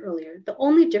presented to you earlier. The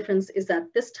only difference is that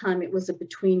this time it was a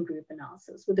between group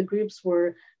analysis, where the groups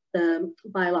were the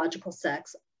biological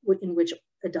sex in which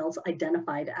adults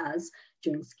identified as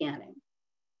during scanning.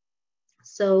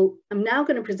 So I'm now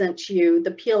going to present to you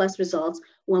the PLS results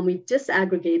when we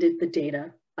disaggregated the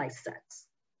data by sex.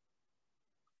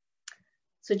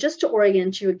 So just to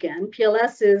orient you again,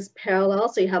 PLS is parallel,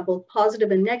 so you have both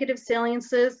positive and negative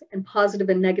saliences and positive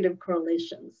and negative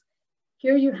correlations.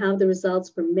 Here you have the results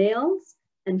for males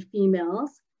and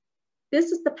females.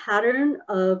 This is the pattern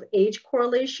of age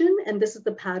correlation, and this is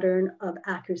the pattern of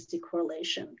accuracy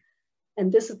correlation.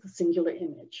 And this is the singular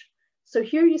image. So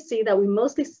here you see that we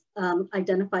mostly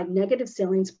identified negative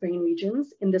salience brain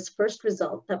regions in this first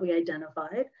result that we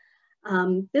identified.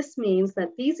 This means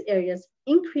that these areas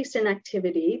increased in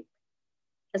activity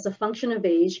as a function of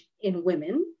age in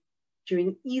women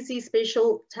during easy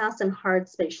spatial tasks and hard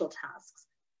spatial tasks.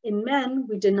 In men,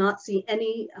 we did not see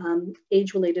any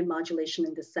age-related modulation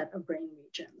in this set of brain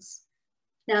regions.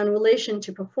 Now, in relation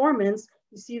to performance,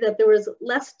 you see that there was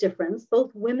less difference.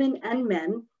 Both women and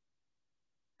men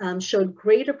showed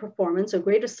greater performance or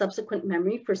greater subsequent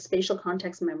memory for spatial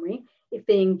context memory if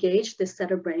they engaged this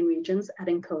set of brain regions at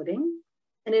encoding.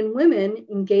 And in women,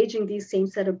 engaging these same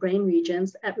set of brain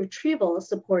regions at retrieval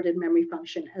supported memory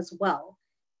function as well.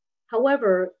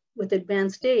 However, with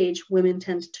advanced age, women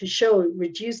tend to show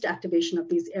reduced activation of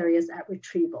these areas at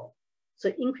retrieval.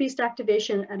 So increased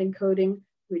activation at encoding,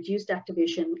 reduced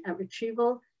activation at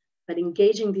retrieval, but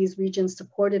engaging these regions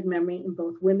supported memory in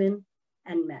both women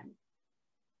and men.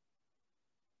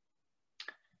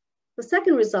 The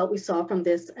second result we saw from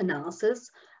this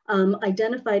analysis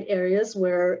identified areas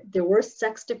where there were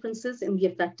sex differences in the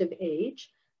effective age.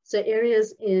 So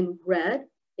areas in red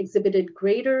exhibited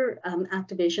greater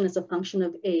activation as a function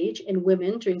of age in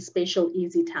women during spatial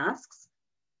easy tasks,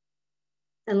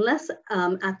 and less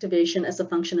activation as a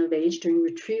function of age during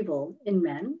retrieval in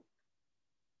men.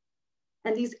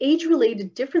 And these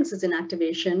age-related differences in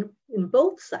activation in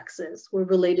both sexes were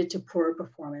related to poorer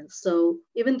performance. So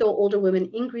even though older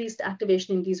women increased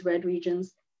activation in these red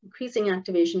regions, increasing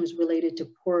activation was related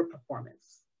to poorer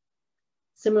performance.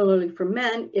 Similarly for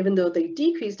men, even though they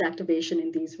decreased activation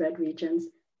in these red regions,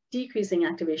 decreasing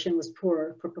activation was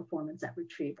poorer for performance at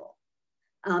retrieval.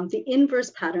 The inverse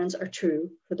patterns are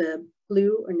true for the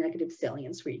blue or negative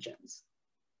salience regions.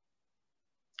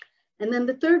 And then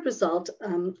the third result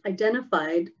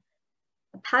identified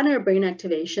a pattern of brain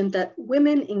activation that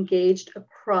women engaged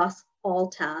across all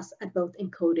tasks at both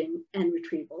encoding and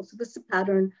retrieval. So this is a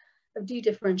pattern of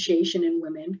dedifferentiation in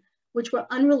women, which were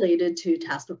unrelated to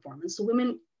task performance. So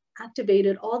women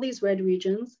activated all these red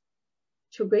regions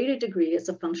to a greater degree as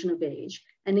a function of age,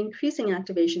 and increasing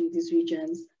activation in these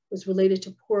regions was related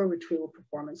to poor retrieval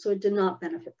performance. So it did not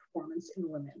benefit performance in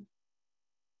women.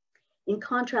 In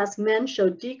contrast, men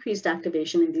showed decreased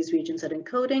activation in these regions at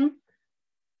encoding,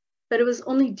 but it was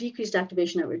only decreased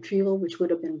activation at retrieval, which would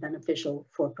have been beneficial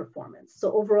for performance.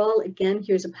 So overall, again,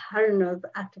 here's a pattern of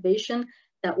activation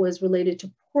that was related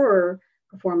to poorer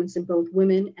performance in both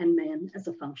women and men as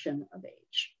a function of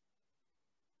age.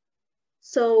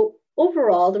 So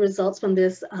overall, the results from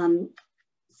this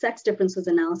sex differences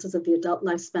analysis of the adult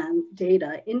lifespan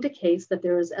data indicates that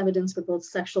there is evidence for both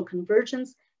sexual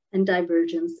convergence and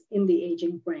divergence in the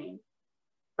aging brain.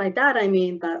 By that, I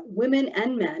mean that women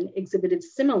and men exhibited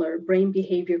similar brain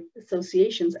behavior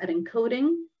associations at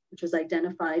encoding, which was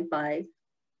identified by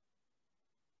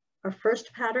our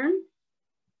first pattern,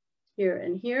 here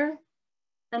and here,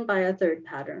 and by a third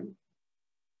pattern.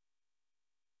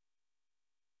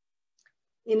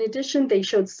 In addition, they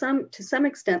showed to some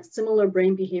extent similar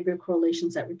brain behavior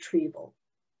correlations at retrieval.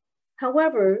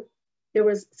 However, there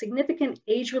was significant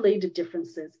age-related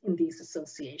differences in these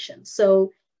associations.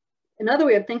 So another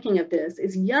way of thinking of this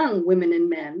is young women and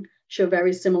men show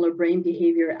very similar brain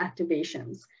behavior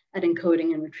activations at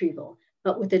encoding and retrieval.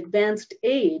 But with advanced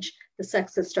age, the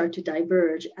sexes start to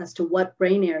diverge as to what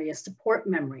brain areas support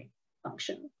memory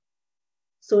function.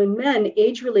 So in men,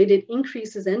 age-related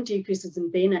increases and decreases in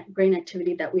brain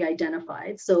activity that we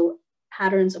identified, so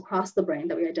patterns across the brain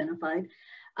that we identified,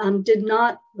 did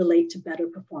not relate to better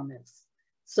performance.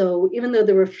 So even though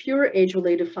there were fewer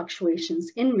age-related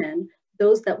fluctuations in men,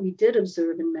 those that we did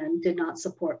observe in men did not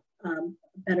support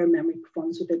better memory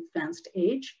performance with advanced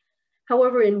age.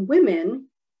 However, in women,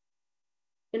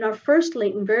 in our first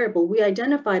latent variable, we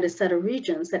identified a set of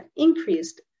regions that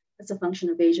increased as a function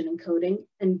of age and encoding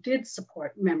and did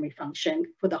support memory function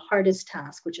for the hardest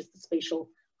task, which is the spatial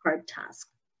hard task.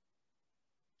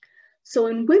 So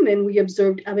in women, we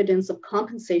observed evidence of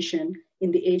compensation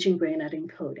in the aging brain at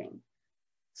encoding.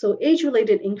 So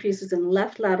age-related increases in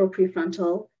left lateral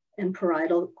prefrontal and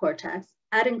parietal cortex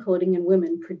at encoding in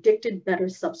women predicted better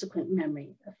subsequent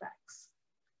memory effects.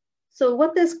 So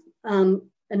what this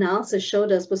analysis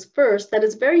showed us was first that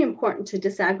it's very important to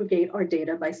disaggregate our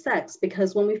data by sex,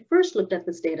 because when we first looked at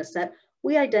this data set,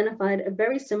 we identified a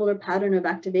very similar pattern of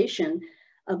activation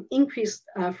of increased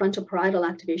frontal parietal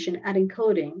activation at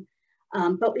encoding,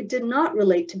 but it did not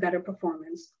relate to better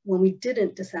performance when we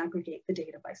didn't disaggregate the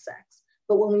data by sex.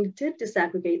 But when we did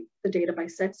disaggregate the data by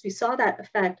sex, we saw that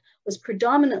effect was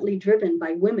predominantly driven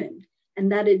by women,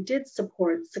 and that it did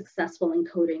support successful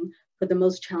encoding for the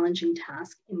most challenging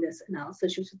task in this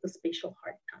analysis, which is the spatial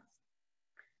hard task.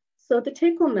 So the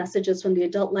take-home messages from the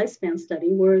adult lifespan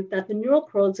study were that the neural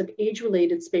probes of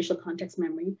age-related spatial context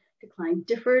memory decline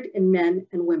differed in men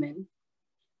and women,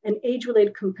 and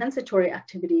age-related compensatory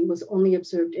activity was only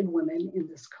observed in women in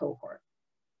this cohort.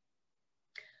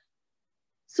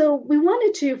 So we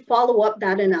wanted to follow up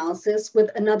that analysis with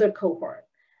another cohort,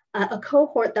 a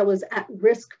cohort that was at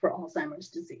risk for Alzheimer's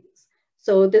disease.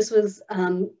 So this was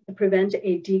the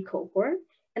Prevent-AD cohort,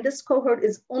 and this cohort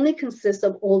only consists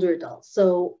of older adults.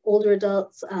 So older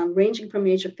adults ranging from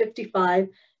the age of 55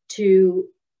 to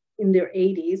in their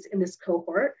 80s in this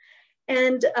cohort.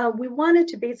 And we wanted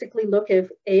to basically look if,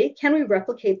 can we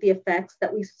replicate the effects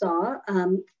that we saw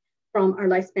from our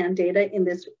lifespan data in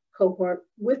this cohort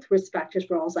with risk factors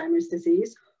for Alzheimer's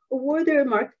disease, or were there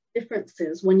marked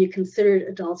differences when you considered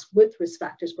adults with risk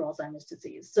factors for Alzheimer's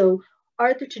disease? So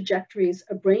are the trajectories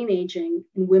of brain aging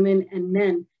in women and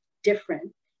men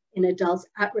different in adults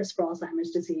at risk for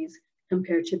Alzheimer's disease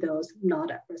compared to those not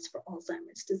at risk for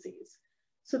Alzheimer's disease?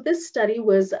 So this study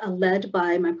was led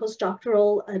by my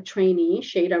postdoctoral trainee,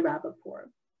 Shada Rappaport.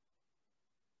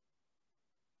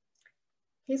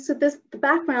 Okay, so the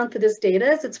background for this data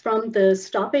is it's from the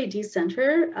Stop AD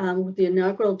Center. The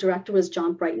inaugural director was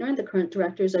John Breitner, and the current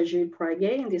directors are Jude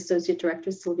Poirier, and the associate director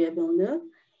is Sylvia Villeneuve.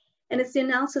 And it's the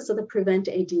analysis of the Prevent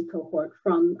AD cohort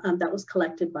from that was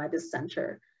collected by this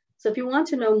center. So if you want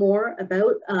to know more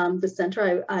about the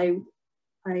center, I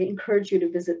encourage you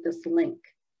to visit this link.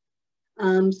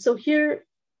 So here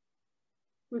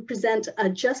we present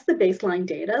just the baseline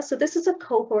data. So this is a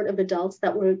cohort of adults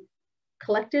that were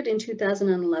collected in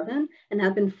 2011 and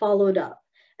have been followed up.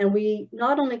 And we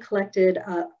not only collected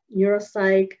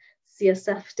neuropsych,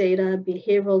 CSF data,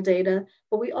 behavioral data,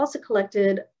 but we also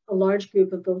collected a large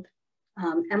group of both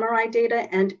MRI data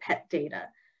and PET data.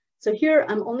 So here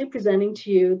I'm only presenting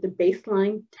to you the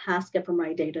baseline task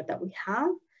fMRI data that we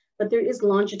have, but there is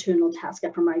longitudinal task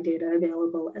fMRI data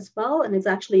available as well, and it's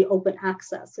actually open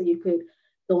access, so you could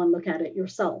go and look at it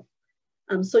yourself.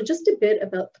 So just a bit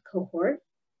about the cohort.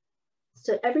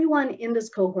 So everyone in this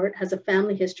cohort has a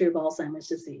family history of Alzheimer's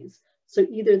disease. So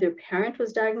either their parent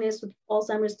was diagnosed with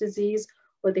Alzheimer's disease,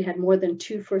 or they had more than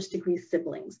 2 first-degree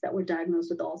siblings that were diagnosed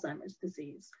with Alzheimer's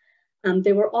disease.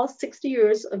 They were all 60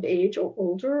 years of age or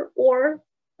older, or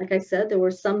like I said, there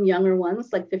were some younger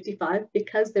ones like 55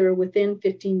 because they were within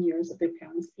 15 years of their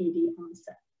parents' AD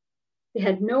onset. They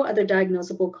had no other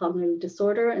diagnosable cognitive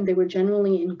disorder, and they were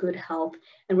generally in good health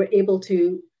and were able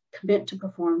to commit to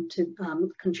perform to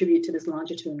contribute to this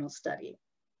longitudinal study.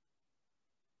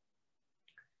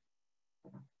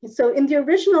 So in the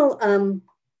original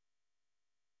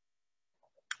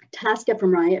task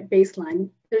fMRI at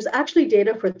baseline, there's actually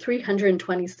data for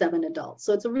 327 adults.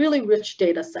 So it's a really rich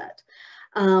data set.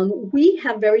 We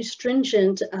have very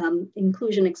stringent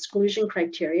inclusion-exclusion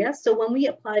criteria. So when we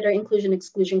applied our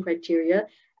inclusion-exclusion criteria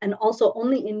and also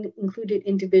only included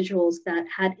individuals that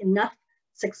had enough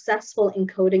successful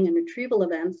encoding and retrieval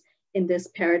events in this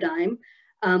paradigm,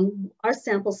 our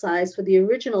sample size for the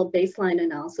original baseline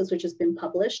analysis, which has been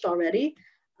published already,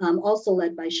 also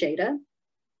led by Shada,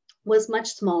 was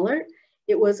much smaller.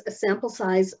 It was a sample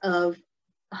size of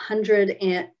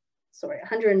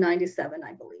 197,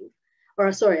 I believe.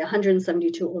 Or sorry,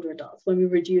 172 older adults when we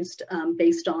reduced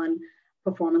based on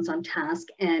performance on task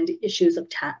and issues of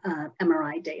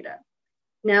MRI data.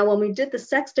 Now, when we did the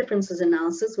sex differences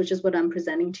analysis, which is what I'm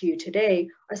presenting to you today,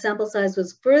 our sample size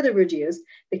was further reduced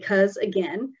because,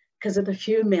 again, because of the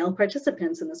few male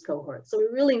participants in this cohort. So we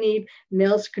really need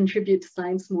males to contribute to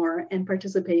science more and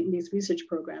participate in these research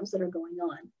programs that are going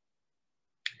on.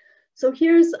 So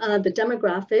here's the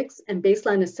demographics and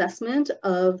baseline assessment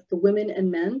of the women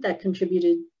and men that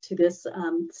contributed to this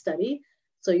study.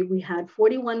 So we had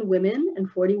 41 women and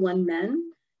 41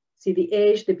 men. See the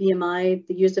age, the BMI,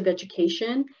 the years of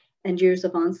education, and years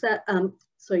of onset,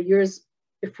 so years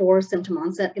before symptom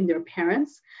onset in their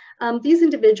parents. These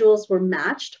individuals were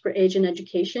matched for age and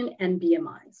education and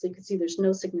BMI. So you can see there's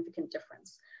no significant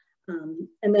difference.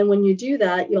 And then when you do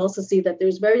that, you also see that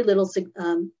there's very little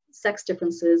sex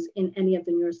differences in any of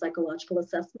the neuropsychological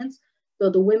assessments,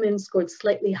 though the women scored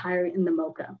slightly higher in the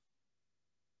MoCA.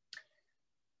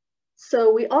 So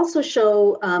we also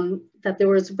show that there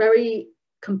was very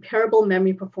comparable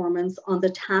memory performance on the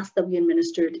task that we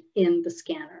administered in the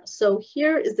scanner. So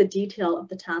here is the detail of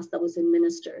the task that was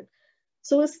administered.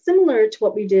 So it's similar to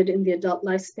what we did in the adult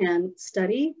lifespan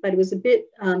study, but it was a bit,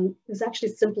 it was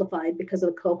actually simplified because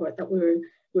of the cohort that we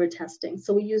were testing.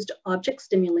 So we used object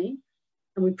stimuli,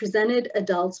 and we presented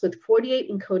adults with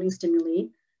 48 encoding stimuli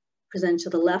presented to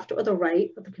the left or the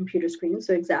right of the computer screen.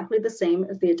 So exactly the same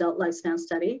as the adult lifespan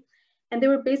study. And they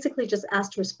were basically just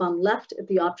asked to respond left if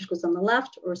the object was on the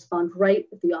left, or respond right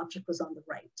if the object was on the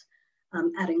right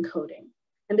at encoding.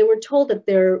 And they were told that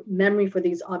their memory for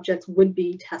these objects would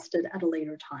be tested at a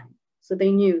later time. So they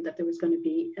knew that there was going to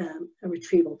be a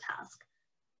retrieval task.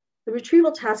 The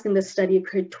retrieval task in this study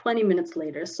occurred 20 minutes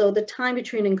later. So the time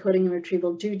between encoding and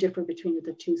retrieval do differ between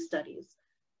the two studies.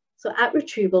 So at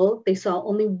retrieval, they saw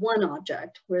only one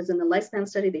object, whereas in the lifespan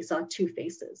study, they saw two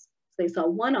faces. So they saw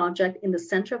one object in the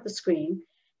center of the screen,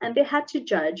 and they had to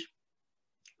judge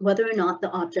whether or not the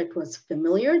object was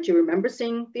familiar. Do you remember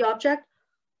seeing the object?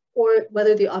 Or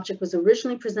whether the object was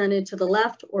originally presented to the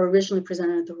left or originally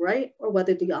presented to the right, or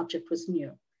whether the object was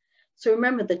new. So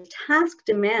remember, the task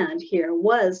demand here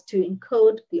was to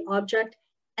encode the object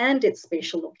and its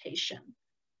spatial location.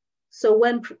 So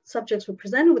when subjects were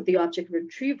presented with the object of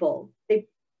retrieval,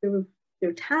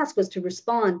 their task was to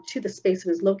respond to the space it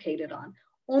was located on.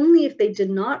 Only if they did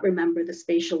not remember the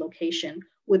spatial location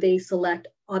would they select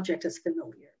object as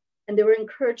familiar. And they were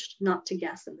encouraged not to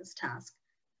guess in this task.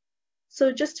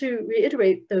 So just to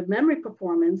reiterate, the memory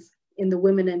performance in the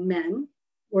women and men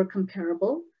were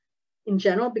comparable. In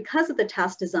general, because of the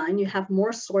task design, you have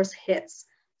more source hits,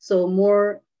 so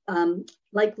more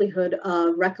likelihood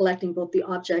of recollecting both the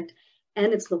object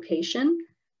and its location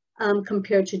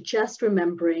compared to just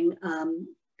remembering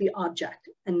the object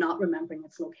and not remembering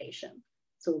its location,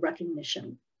 so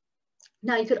recognition.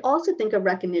 Now, you could also think of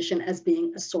recognition as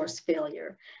being a source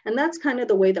failure. And that's kind of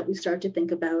the way that we start to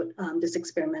think about this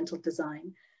experimental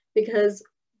design, because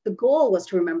the goal was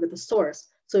to remember the source.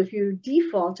 So if you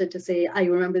defaulted to say, I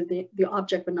remember the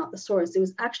object, but not the source, it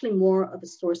was actually more of a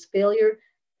source failure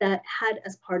that had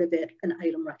as part of it an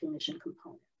item recognition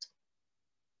component.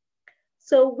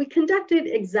 So we conducted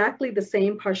exactly the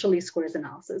same partial least squares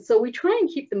analysis. So we try and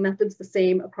keep the methods the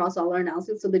same across all our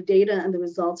analyses so the data and the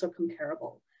results are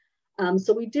comparable.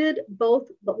 So we did both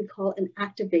what we call an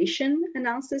activation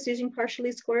analysis using partial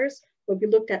least squares, where we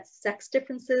looked at sex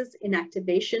differences in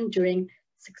activation during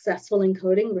successful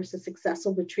encoding versus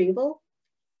successful retrieval.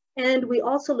 And we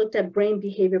also looked at brain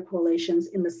behavior correlations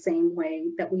in the same way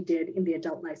that we did in the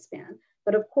adult lifespan.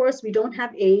 But of course, we don't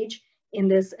have age in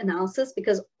this analysis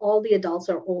because all the adults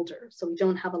are older. So we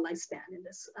don't have a lifespan in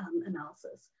this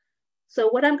analysis. So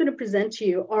what I'm going to present to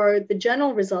you are the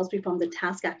general results from the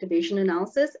task activation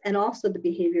analysis and also the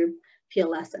behavior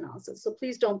PLS analysis. So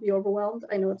please don't be overwhelmed.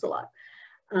 I know it's a lot.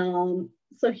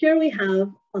 So here we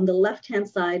have on the left-hand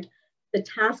side, the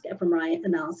task fMRI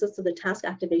analysis, so the task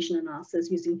activation analysis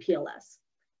using PLS.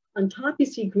 On top, you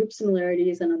see group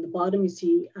similarities, and on the bottom, you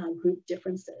see group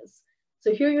differences.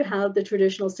 So here you have the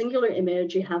traditional singular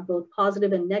image. You have both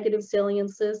positive and negative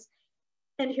saliences.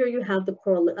 And here you have the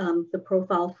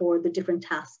profile for the different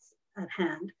tasks at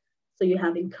hand. So you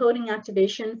have encoding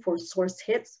activation for source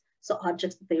hits, so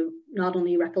objects that they not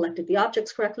only recollected the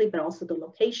objects correctly, but also the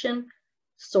location.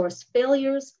 Source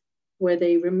failures, where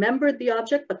they remembered the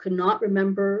object but could not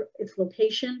remember its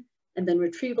location. And then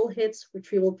retrieval hits,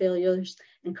 retrieval failures,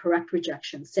 and correct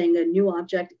rejection, saying a new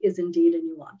object is indeed a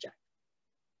new object.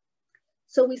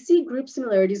 So we see group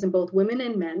similarities in both women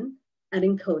and men at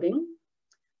encoding.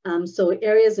 So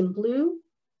areas in blue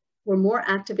were more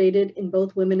activated in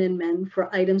both women and men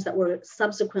for items that were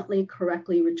subsequently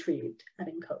correctly retrieved at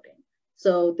encoding.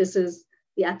 So this is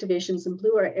the activations in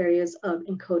blue are areas of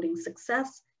encoding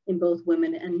success in both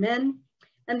women and men.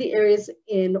 And the areas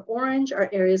in orange are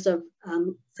areas of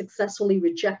successfully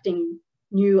rejecting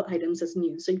new items as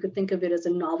new. So you could think of it as a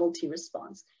novelty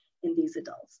response in these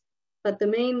adults. But the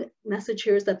main message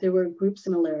here is that there were group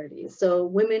similarities. So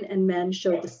women and men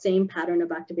showed the same pattern of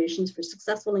activations for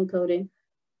successful encoding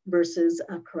versus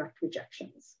correct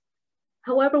rejections.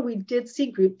 However, we did see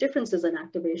group differences in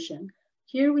activation.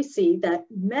 Here we see that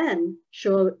men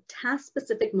show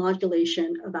task-specific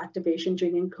modulation of activation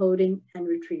during encoding and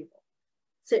retrieval.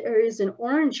 So areas in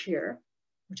orange here,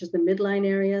 which is the midline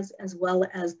areas, as well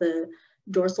as the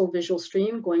dorsal visual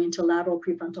stream going into lateral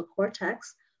prefrontal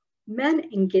cortex, men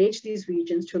engage these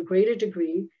regions to a greater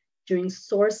degree during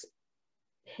source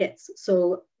hits.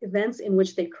 So events in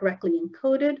which they correctly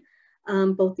encoded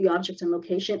both the object and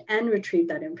location and retrieved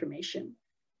that information.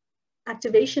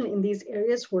 Activation in these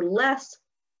areas were less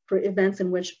for events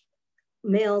in which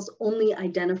males only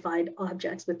identified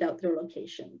objects without their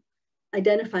location.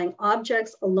 Identifying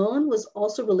objects alone was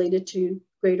also related to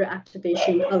greater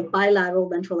activation of bilateral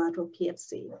ventrolateral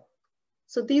PFC.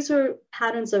 So these are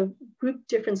patterns of group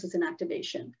differences in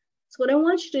activation. So what I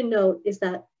want you to note is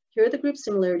that here are the group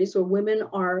similarities where women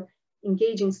are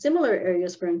engaging similar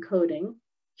areas for encoding.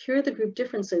 Here are the group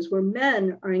differences where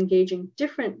men are engaging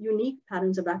different unique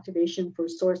patterns of activation for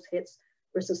source hits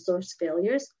versus source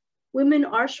failures. Women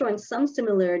are showing some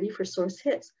similarity for source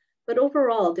hits, but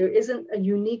overall there isn't a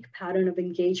unique pattern of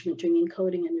engagement during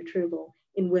encoding and retrieval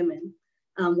in women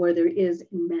where there is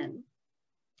in men.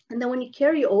 And then when you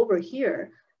carry over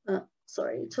here,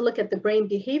 to look at the brain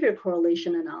behavior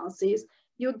correlation analyses,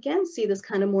 you again see this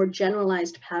kind of more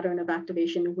generalized pattern of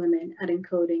activation in women at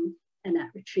encoding and at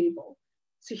retrieval.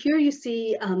 So here you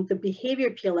see the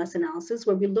behavior PLS analysis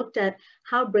where we looked at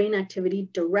how brain activity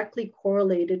directly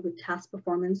correlated with task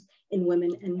performance in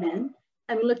women and men.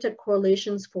 And we looked at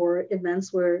correlations for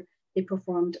events where they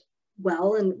performed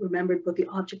well and remembered both the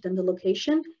object and the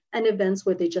location, and events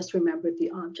where they just remembered the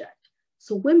object.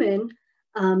 So women,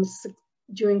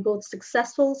 during both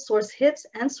successful source hits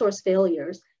and source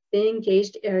failures, they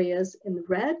engaged areas in the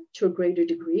red to a greater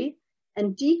degree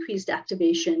and decreased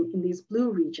activation in these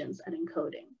blue regions at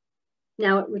encoding.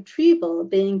 Now at retrieval,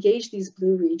 they engaged these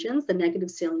blue regions, the negative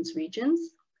salience regions,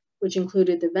 which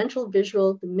included the ventral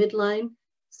visual, the midline,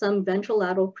 some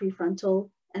ventrolateral prefrontal,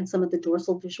 and some of the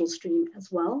dorsal visual stream as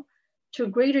well, to a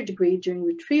greater degree during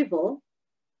retrieval,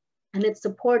 and it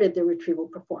supported their retrieval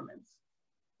performance.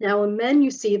 Now in men,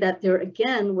 you see that there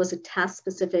again was a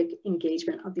task-specific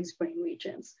engagement of these brain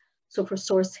regions. So for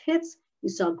source hits, you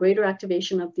saw greater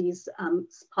activation of these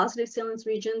positive salience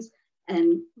regions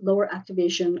and lower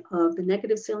activation of the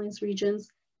negative salience regions.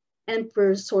 And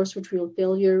for source retrieval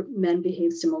failure, men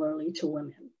behaved similarly to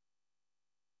women.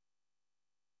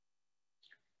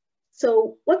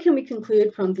 So what can we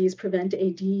conclude from these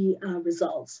PREVENT-AD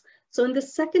results? So in the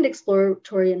second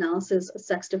exploratory analysis of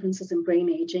sex differences in brain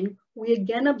aging, we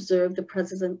again observed the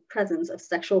presence of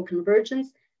sexual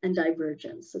convergence and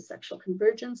divergence, so sexual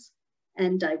convergence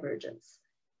and divergence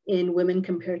in women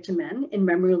compared to men in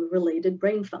memory-related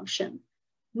brain function.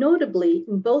 Notably,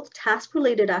 in both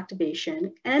task-related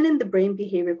activation and in the brain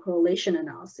behavior correlation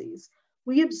analyses,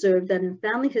 we observed that in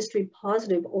family history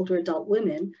positive older adult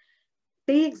women,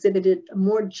 they exhibited a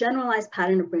more generalized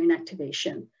pattern of brain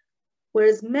activation,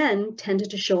 whereas men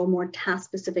tended to show more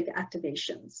task-specific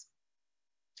activations.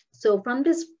 So from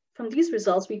these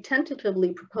results, we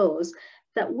tentatively propose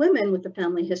that women with a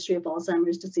family history of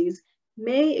Alzheimer's disease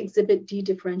may exhibit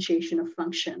dedifferentiation of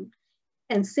function.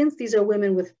 And since these are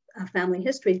women with a family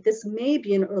history, this may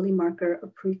be an early marker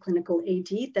of preclinical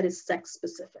AD that is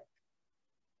sex-specific.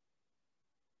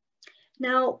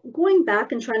 Now, going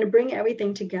back and trying to bring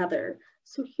everything together,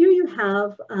 so here you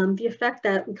have the effect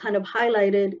that we kind of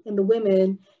highlighted in the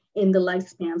women in the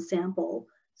lifespan sample.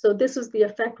 So this is the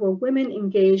effect where women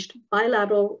engaged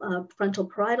bilateral frontal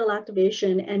parietal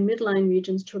activation and midline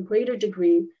regions to a greater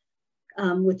degree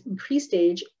with increased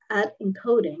age at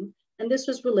encoding. And this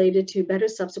was related to better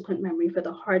subsequent memory for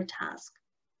the hard task.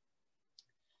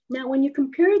 Now, when you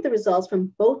compare the results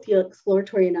from both the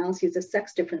exploratory analyses of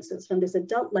sex differences from this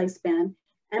adult lifespan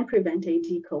and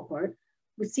PREVENT-AD cohort,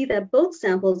 we see that both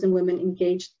samples in women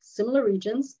engaged similar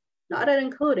regions, not at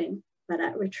encoding, but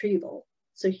at retrieval.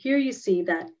 So here you see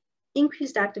that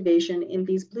increased activation in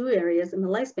these blue areas in the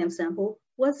lifespan sample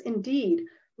was indeed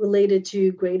related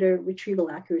to greater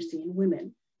retrieval accuracy in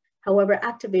women. However,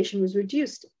 activation was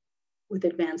reduced with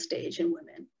advanced age in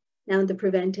women. Now in the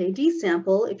PREVENT-AD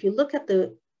sample, if you look at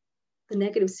the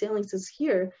negative saliences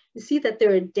here, you see that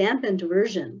they're a dampened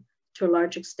version to a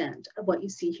large extent of what you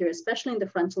see here, especially in the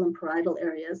frontal and parietal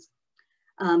areas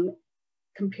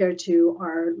compared to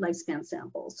our lifespan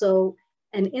sample. So,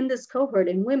 and in this cohort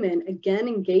in women, again,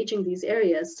 engaging these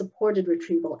areas supported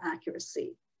retrieval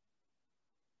accuracy.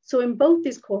 So in both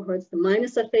these cohorts, the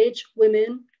 -FH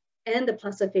women and the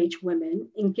 +FH women,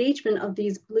 engagement of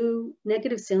these blue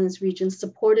negative salience regions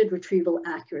supported retrieval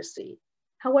accuracy.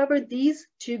 However, these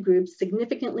two groups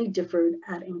significantly differed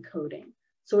at encoding.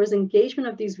 So as engagement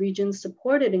of these regions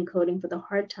supported encoding for the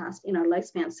hard task in our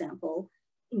lifespan sample,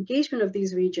 engagement of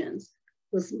these regions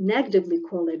was negatively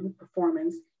correlated with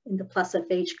performance in the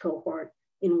 +FH cohort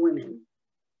in women.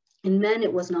 In men,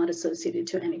 it was not associated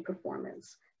to any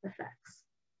performance effects.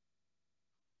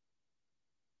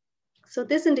 So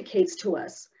this indicates to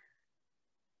us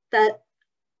that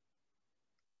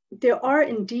there are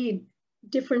indeed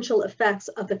differential effects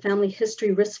of the family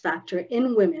history risk factor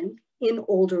in women in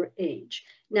older age.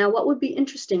 Now, what would be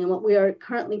interesting and what we are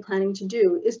currently planning to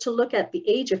do is to look at the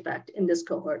age effect in this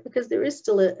cohort, because there is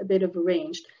still a bit of a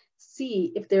range,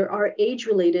 see if there are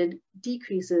age-related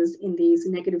decreases in these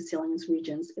negative salience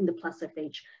regions in the plus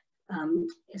FH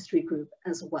history group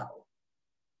as well.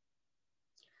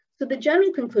 So the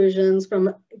general conclusions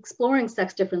from exploring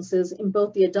sex differences in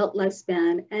both the adult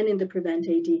lifespan and in the Prevent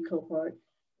AD cohort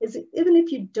is that even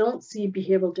if you don't see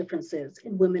behavioral differences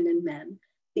in women and men,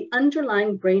 the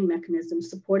underlying brain mechanisms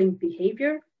supporting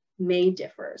behavior may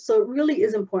differ. So it really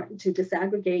is important to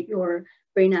disaggregate your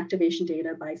brain activation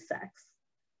data by sex.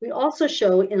 We also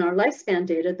show in our lifespan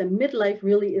data that midlife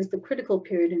really is the critical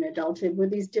period in adulthood where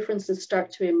these differences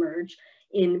start to emerge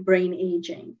in brain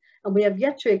aging. And we have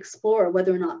yet to explore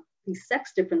whether or not these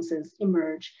sex differences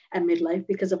emerge at midlife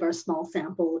because of our small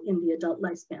sample in the adult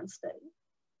lifespan study.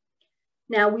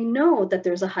 Now, we know that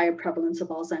there's a higher prevalence of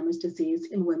Alzheimer's disease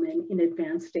in women in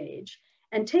advanced age.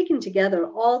 And taken together,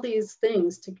 all these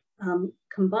things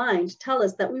combined tell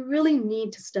us that we really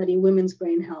need to study women's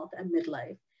brain health at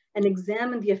midlife and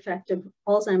examine the effect of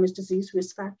Alzheimer's disease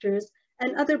risk factors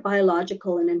and other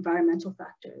biological and environmental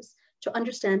factors to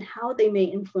understand how they may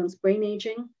influence brain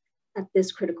aging at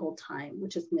this critical time,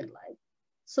 which is midlife.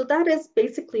 So that is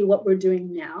basically what we're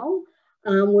doing now.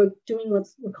 We're doing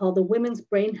what's we call the Women's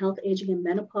Brain Health, Aging, and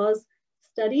Menopause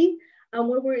study,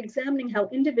 where we're examining how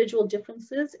individual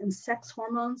differences in sex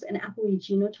hormones and ApoE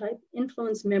genotype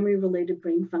influence memory-related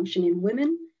brain function in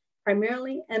women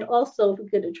primarily, and also if we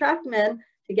could attract men,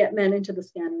 to get men into the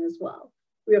scanner as well.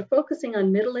 We are focusing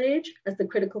on middle age as the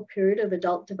critical period of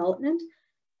adult development,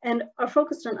 and are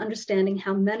focused on understanding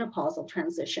how menopausal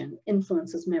transition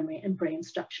influences memory and brain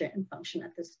structure and function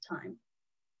at this time.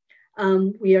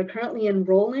 We are currently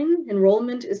enrolling.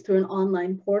 Enrollment is through an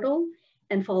online portal,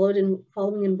 and following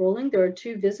enrolling, there are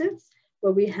 2 visits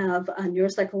where we have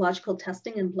neuropsychological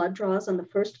testing and blood draws on the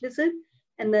first visit,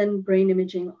 and then brain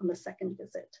imaging on the second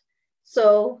visit.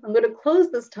 So I'm going to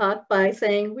close this talk by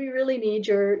saying we really need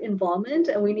your involvement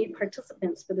and we need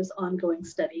participants for this ongoing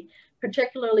study,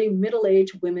 particularly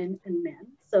middle-aged women and men.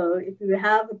 So if you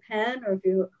have a pen or if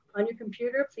you're on your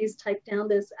computer, please type down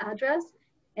this address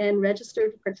and register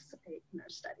to participate in our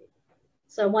study.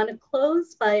 So I want to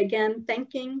close by again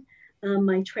thanking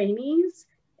my trainees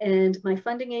and my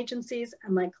funding agencies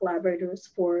and my collaborators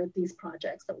for these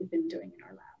projects that we've been doing in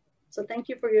our lab. So thank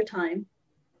you for your time.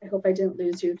 I hope I didn't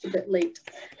lose you. It's a bit late.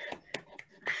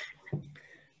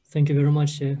 Thank you very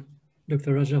much,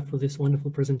 Dr. Rajah, for this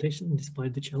wonderful presentation,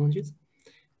 despite the challenges.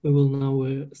 We will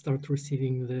now start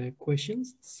receiving the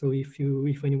questions. So if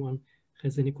anyone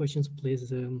has any questions,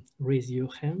 please raise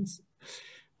your hands.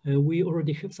 We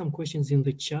already have some questions in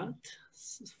the chat.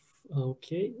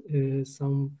 Okay,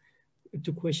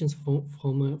 2 questions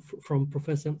from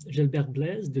Professor Gilbert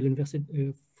Blaise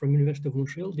from University of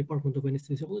Montreal, Department of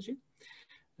Anesthesiology.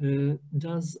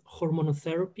 Does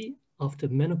hormonotherapy after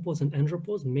menopause and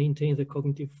andropause maintain the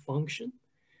cognitive function?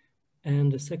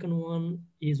 And the second one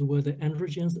is whether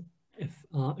androgens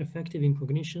are effective in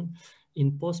cognition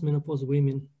in postmenopause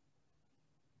women.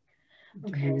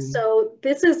 Okay, so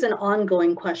this is an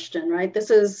ongoing question, right? This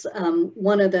is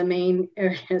one of the main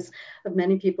areas of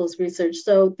many people's research.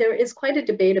 So there is quite a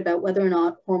debate about whether or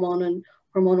not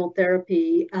hormonal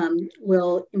therapy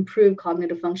will improve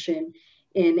cognitive function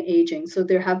in aging. So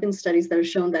there have been studies that have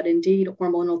shown that indeed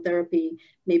hormonal therapy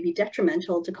may be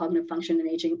detrimental to cognitive function in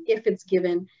aging if it's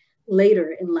given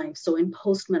later in life, so in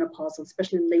postmenopausal,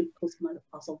 especially late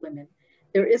postmenopausal women.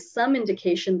 There is some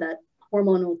indication that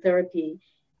hormonal therapy,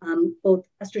 both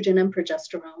estrogen and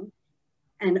progesterone,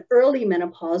 and early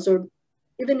menopause or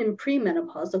even in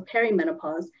premenopause or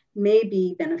perimenopause may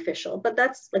be beneficial. But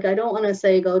that's like, I don't want to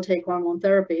say go take hormone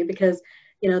therapy because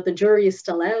the jury is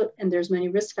still out and there's many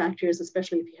risk factors,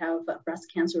 especially if you have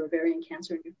breast cancer or ovarian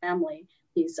cancer in your family,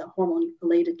 these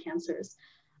hormone-related cancers.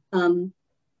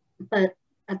 But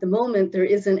at the moment, there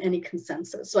isn't any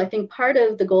consensus. So I think part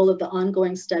of the goal of the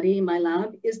ongoing study in my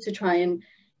lab is to try and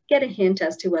get a hint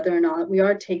as to whether or not we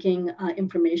are taking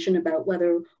information about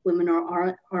whether women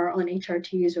are on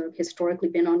HRTs or have historically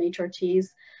been on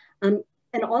HRTs, and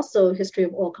also history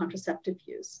of oral contraceptive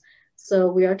use. So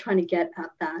we are trying to get at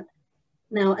that.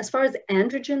 Now, as far as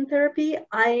androgen therapy,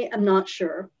 I am not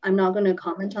sure. I'm not going to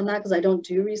comment on that because I don't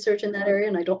do research in that area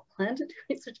and I don't plan to do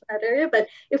research in that area. But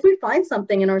if we find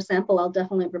something in our sample, I'll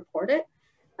definitely report it.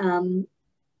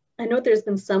 I know there's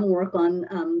been some work on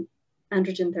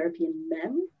androgen therapy in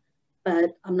men,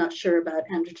 but I'm not sure about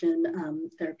androgen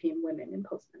therapy in women in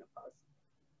postmenopause.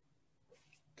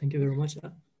 Thank you very much.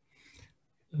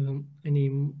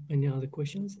 Any other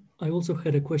questions? I also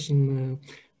had a question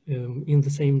in the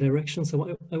same direction.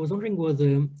 So I was wondering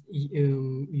whether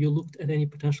you looked at any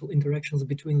potential interactions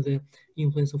between the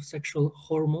influence of sexual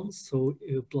hormones, so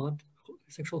blood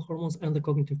sexual hormones, and the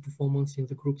cognitive performance in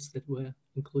the groups that were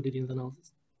included in the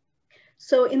analysis.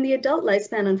 So in the adult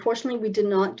lifespan, unfortunately, we did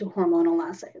not do hormonal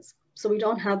assays. So we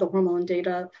don't have the hormone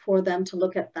data for them to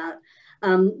look at that.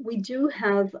 We do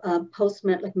have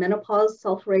menopause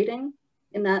self-rating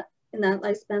in that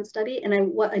lifespan study.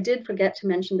 And what I did forget to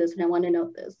mention this, and I want to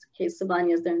note this in case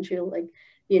Sabanya is there and she'll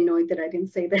be annoyed that I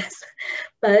didn't say this.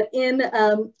 But in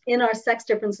our sex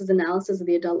differences analysis of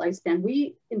the adult lifespan,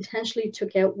 we intentionally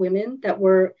took out women that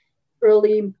were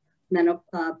early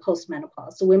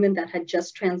post-menopause. So women that had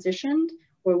just transitioned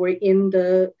or were in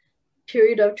the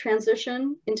period of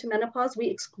transition into menopause, we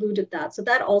excluded that. So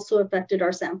that also affected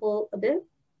our sample a bit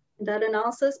in that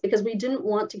analysis, because we didn't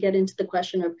want to get into the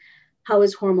question of how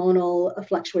is hormonal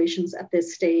fluctuations at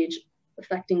this stage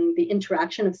affecting the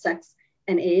interaction of sex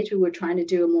and age. We were trying to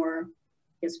do a more,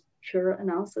 I guess, pure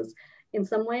analysis in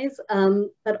some ways.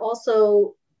 But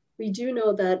also, we do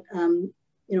know that,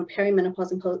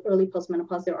 perimenopause and early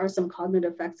postmenopause, there are some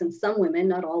cognitive effects in some women,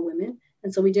 not all women.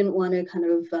 And so we didn't want to kind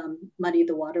of muddy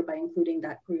the water by including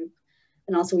that group.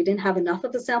 And also, we didn't have enough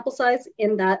of the sample size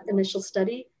in that initial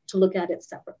study to look at it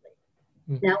separately.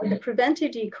 Mm-hmm. Now, in the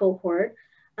PREVENT-AD cohort,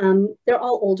 they're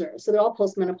all older, so they're all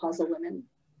postmenopausal women,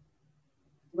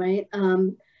 right?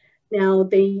 Now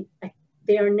they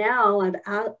are now,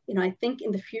 I think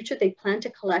in the future they plan to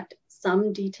collect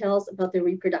some details about their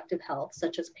reproductive health,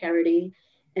 such as parity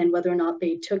and whether or not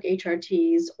they took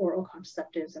HRTs, oral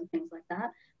contraceptives, and things like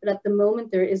that. But at the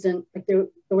moment, there isn't, there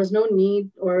was no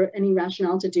need or any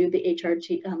rationale to do the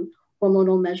HRT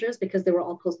hormonal measures because they were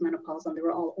all postmenopausal and they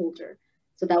were all older.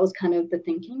 So that was kind of the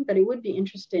thinking, but it would be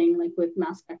interesting, like with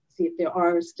mass spec, to see if there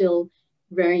are still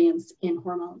variants in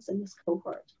hormones in this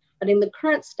cohort. But in the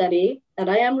current study that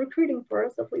I am recruiting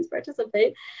for, so please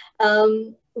participate,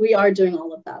 we are doing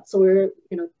all of that. So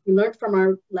we learned from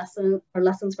our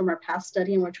lessons from our past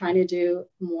study, and we're trying to do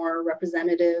more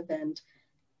representative and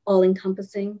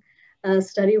all-encompassing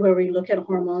study where we look at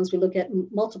hormones, we look at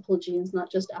multiple genes,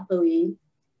 not just ApoE,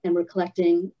 and we're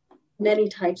collecting many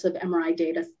types of MRI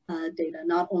data,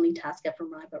 not only task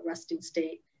fMRI, but resting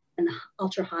state and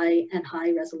ultra high and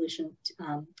high resolution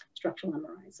structural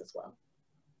MRIs as well.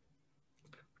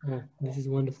 Oh, this is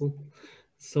wonderful.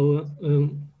 So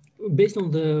based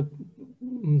on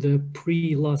the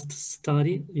pre-last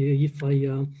study, if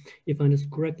I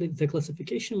understood correctly, the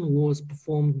classification was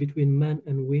performed between men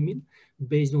and women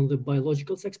based on the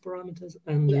biological sex parameters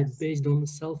and yes, based on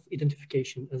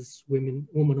self-identification as woman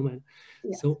or man.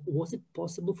 Yes. So was it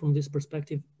possible from this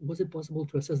perspective, was it possible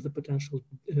to assess the potential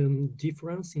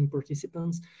difference in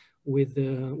participants with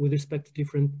respect to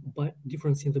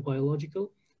difference in the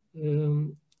biological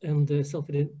and the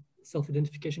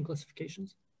self-identification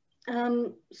classifications?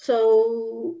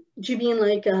 So do you mean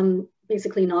like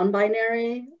basically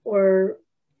non-binary, or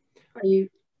are you?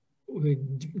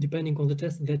 Depending on the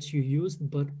test that you used,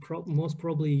 but most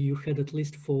probably you had at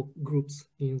least 4 groups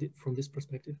from this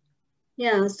perspective.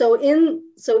 Yeah, so in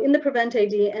the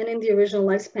PREVENT-AD and in the original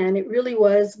lifespan, it really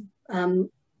was,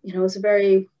 it was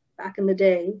very back in the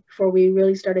day before we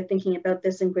really started thinking about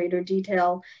this in greater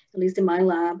detail, at least in my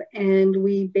lab. And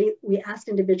we asked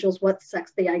individuals what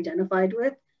sex they identified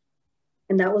with.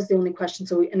 And that was the only question.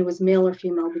 So and it was male or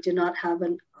female. We did not have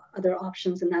other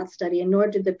options in that study, and nor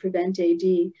did the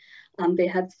PREVENT-AD. They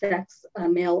had sex,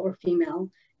 male or female.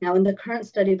 Now in the current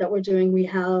study that we're doing, we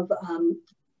have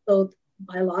both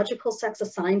biological sex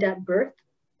assigned at birth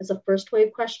as a first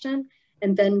wave question,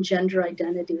 and then gender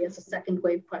identity as a second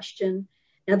wave question.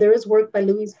 Now there is work by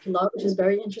Louise Pilote, which is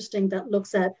very interesting, that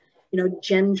looks at,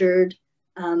 gendered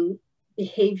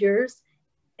behaviors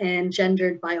and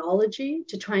gendered biology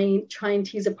to try and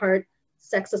tease apart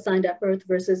sex assigned at birth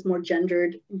versus more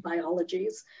gendered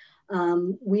biologies.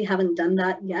 We haven't done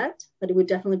that yet, but it would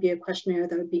definitely be a questionnaire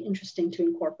that would be interesting to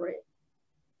incorporate.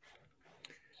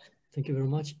 Thank you very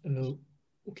much.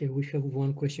 Okay, we have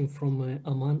one question from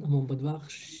Aman Badvar.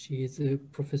 She is a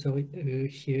professor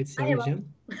here at CIHR.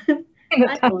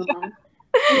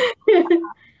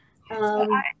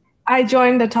 I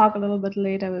joined the talk a little bit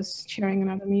late. I was chairing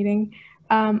another meeting,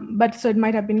 but so it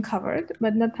might have been covered.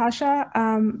 But Natasha,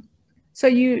 so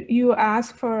you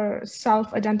ask for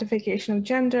self-identification of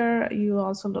gender. You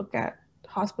also look at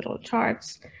hospital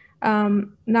charts.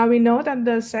 Now we know that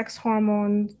the sex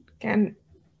hormone can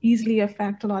easily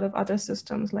affect a lot of other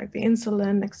systems like the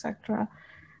insulin, etc.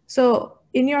 So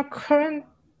in your current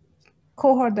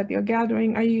cohort that you're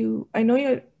gathering, I know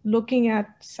you're looking at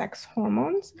sex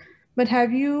hormones, but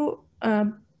have you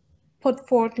put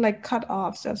forth like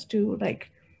cutoffs as to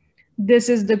like, this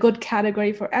is the good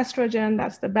category for estrogen,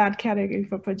 that's the bad category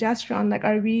for progesterone? Like,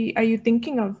 are you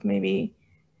thinking of maybe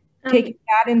taking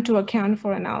that into account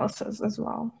for analysis as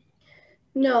well?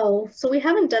 No, so we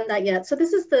haven't done that yet. So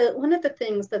this is one of the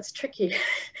things that's tricky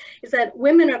is that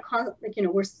women are like, you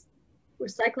know, we're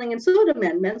cycling, and so do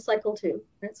men. Men cycle too,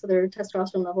 right? So their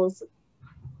testosterone levels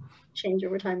change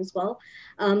over time as well.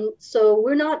 So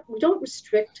we don't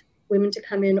restrict women to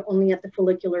come in only at the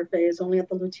follicular phase, only at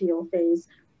the luteal phase,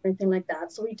 or anything like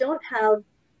that. So we don't have,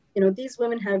 you know, these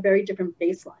women have very different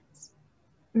baselines,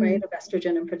 right, of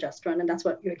estrogen and progesterone, and that's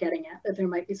what you're getting at, that there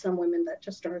might be some women that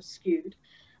just are skewed.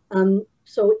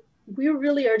 So we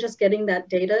really are just getting that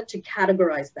data to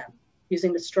categorize them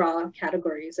using the straw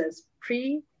categories as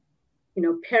pre, you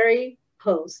know, peri,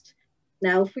 post.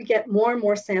 Now, if we get more and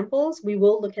more samples, we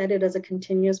will look at it as a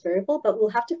continuous variable, but we'll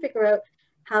have to figure out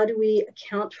how do we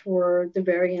account for the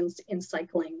variance in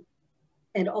cycling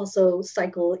and also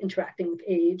cycle interacting with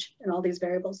age and all these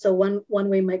variables. So one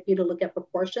way might be to look at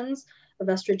proportions of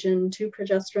estrogen to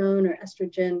progesterone or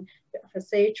estrogen to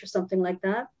FSH or something like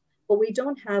that. But we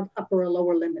don't have upper or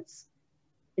lower limits.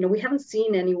 You know, we haven't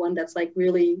seen anyone that's like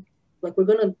really, like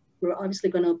we're obviously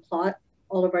going to plot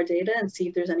all of our data and see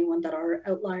if there's anyone that are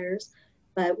outliers,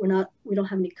 but we don't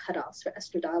have any cutoffs for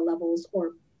estradiol levels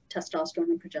or testosterone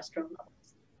and progesterone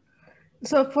levels.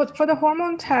 So for the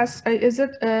hormone test, is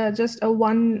it just a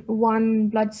one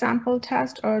blood sample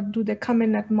test, or do they come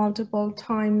in at multiple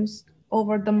times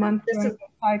over the month during the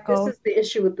cycle? This is the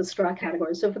issue with the straw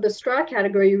category. So for the straw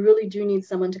category, you really do need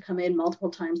someone to come in multiple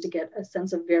times to get a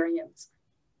sense of variance.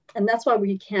 And that's why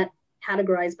we can't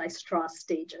categorize by straw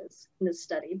stages in this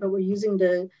study, but we're using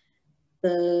the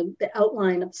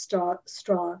outline of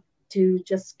straw to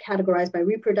just categorize by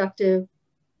reproductive,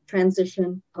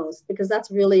 transition, post, because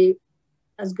that's really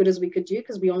as good as we could do,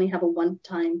 because we only have a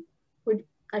one-time,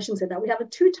 I shouldn't say that, we have a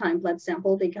two-time blood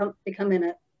sample. They come in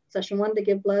at session 1, they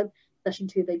give blood, session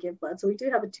 2, they give blood. So we do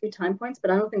have 2 time points,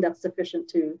 but I don't think that's sufficient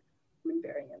to human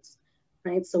variance,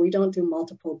 right? So we don't do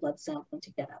multiple blood sampling to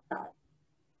get at that.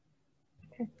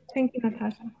 Okay, thank you,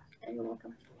 Natasha. Yeah, you're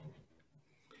welcome.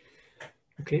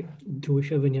 Okay, do we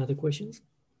have any other questions?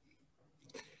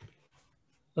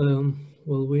 Well,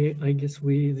 I guess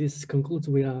this concludes.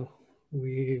 We are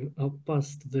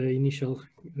past the initial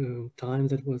time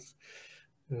that was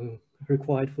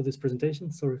required for this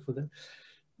presentation. Sorry for that.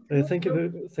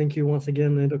 Thank you once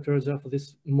again, Dr. Rajah, for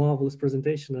this marvelous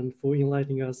presentation and for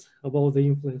enlightening us about the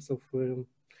influence of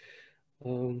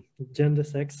gender,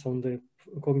 sex on the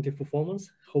cognitive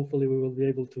performance. Hopefully, we will be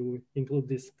able to include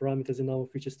these parameters in our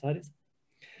future studies.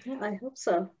 Yeah, I hope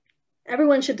so.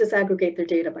 Everyone should disaggregate their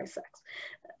data by sex,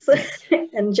 so,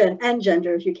 and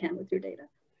gender if you can with your data.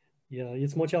 Yeah,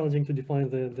 it's more challenging to define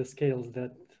the scales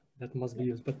that must be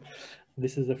used, but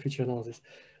this is a future analysis.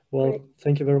 Well, right.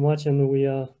 Thank you very much, and we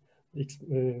are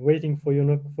waiting for your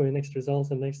next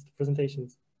results and next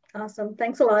presentations. Awesome.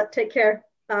 Thanks a lot. Take care.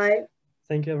 Bye.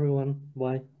 Thank you, everyone.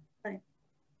 Bye.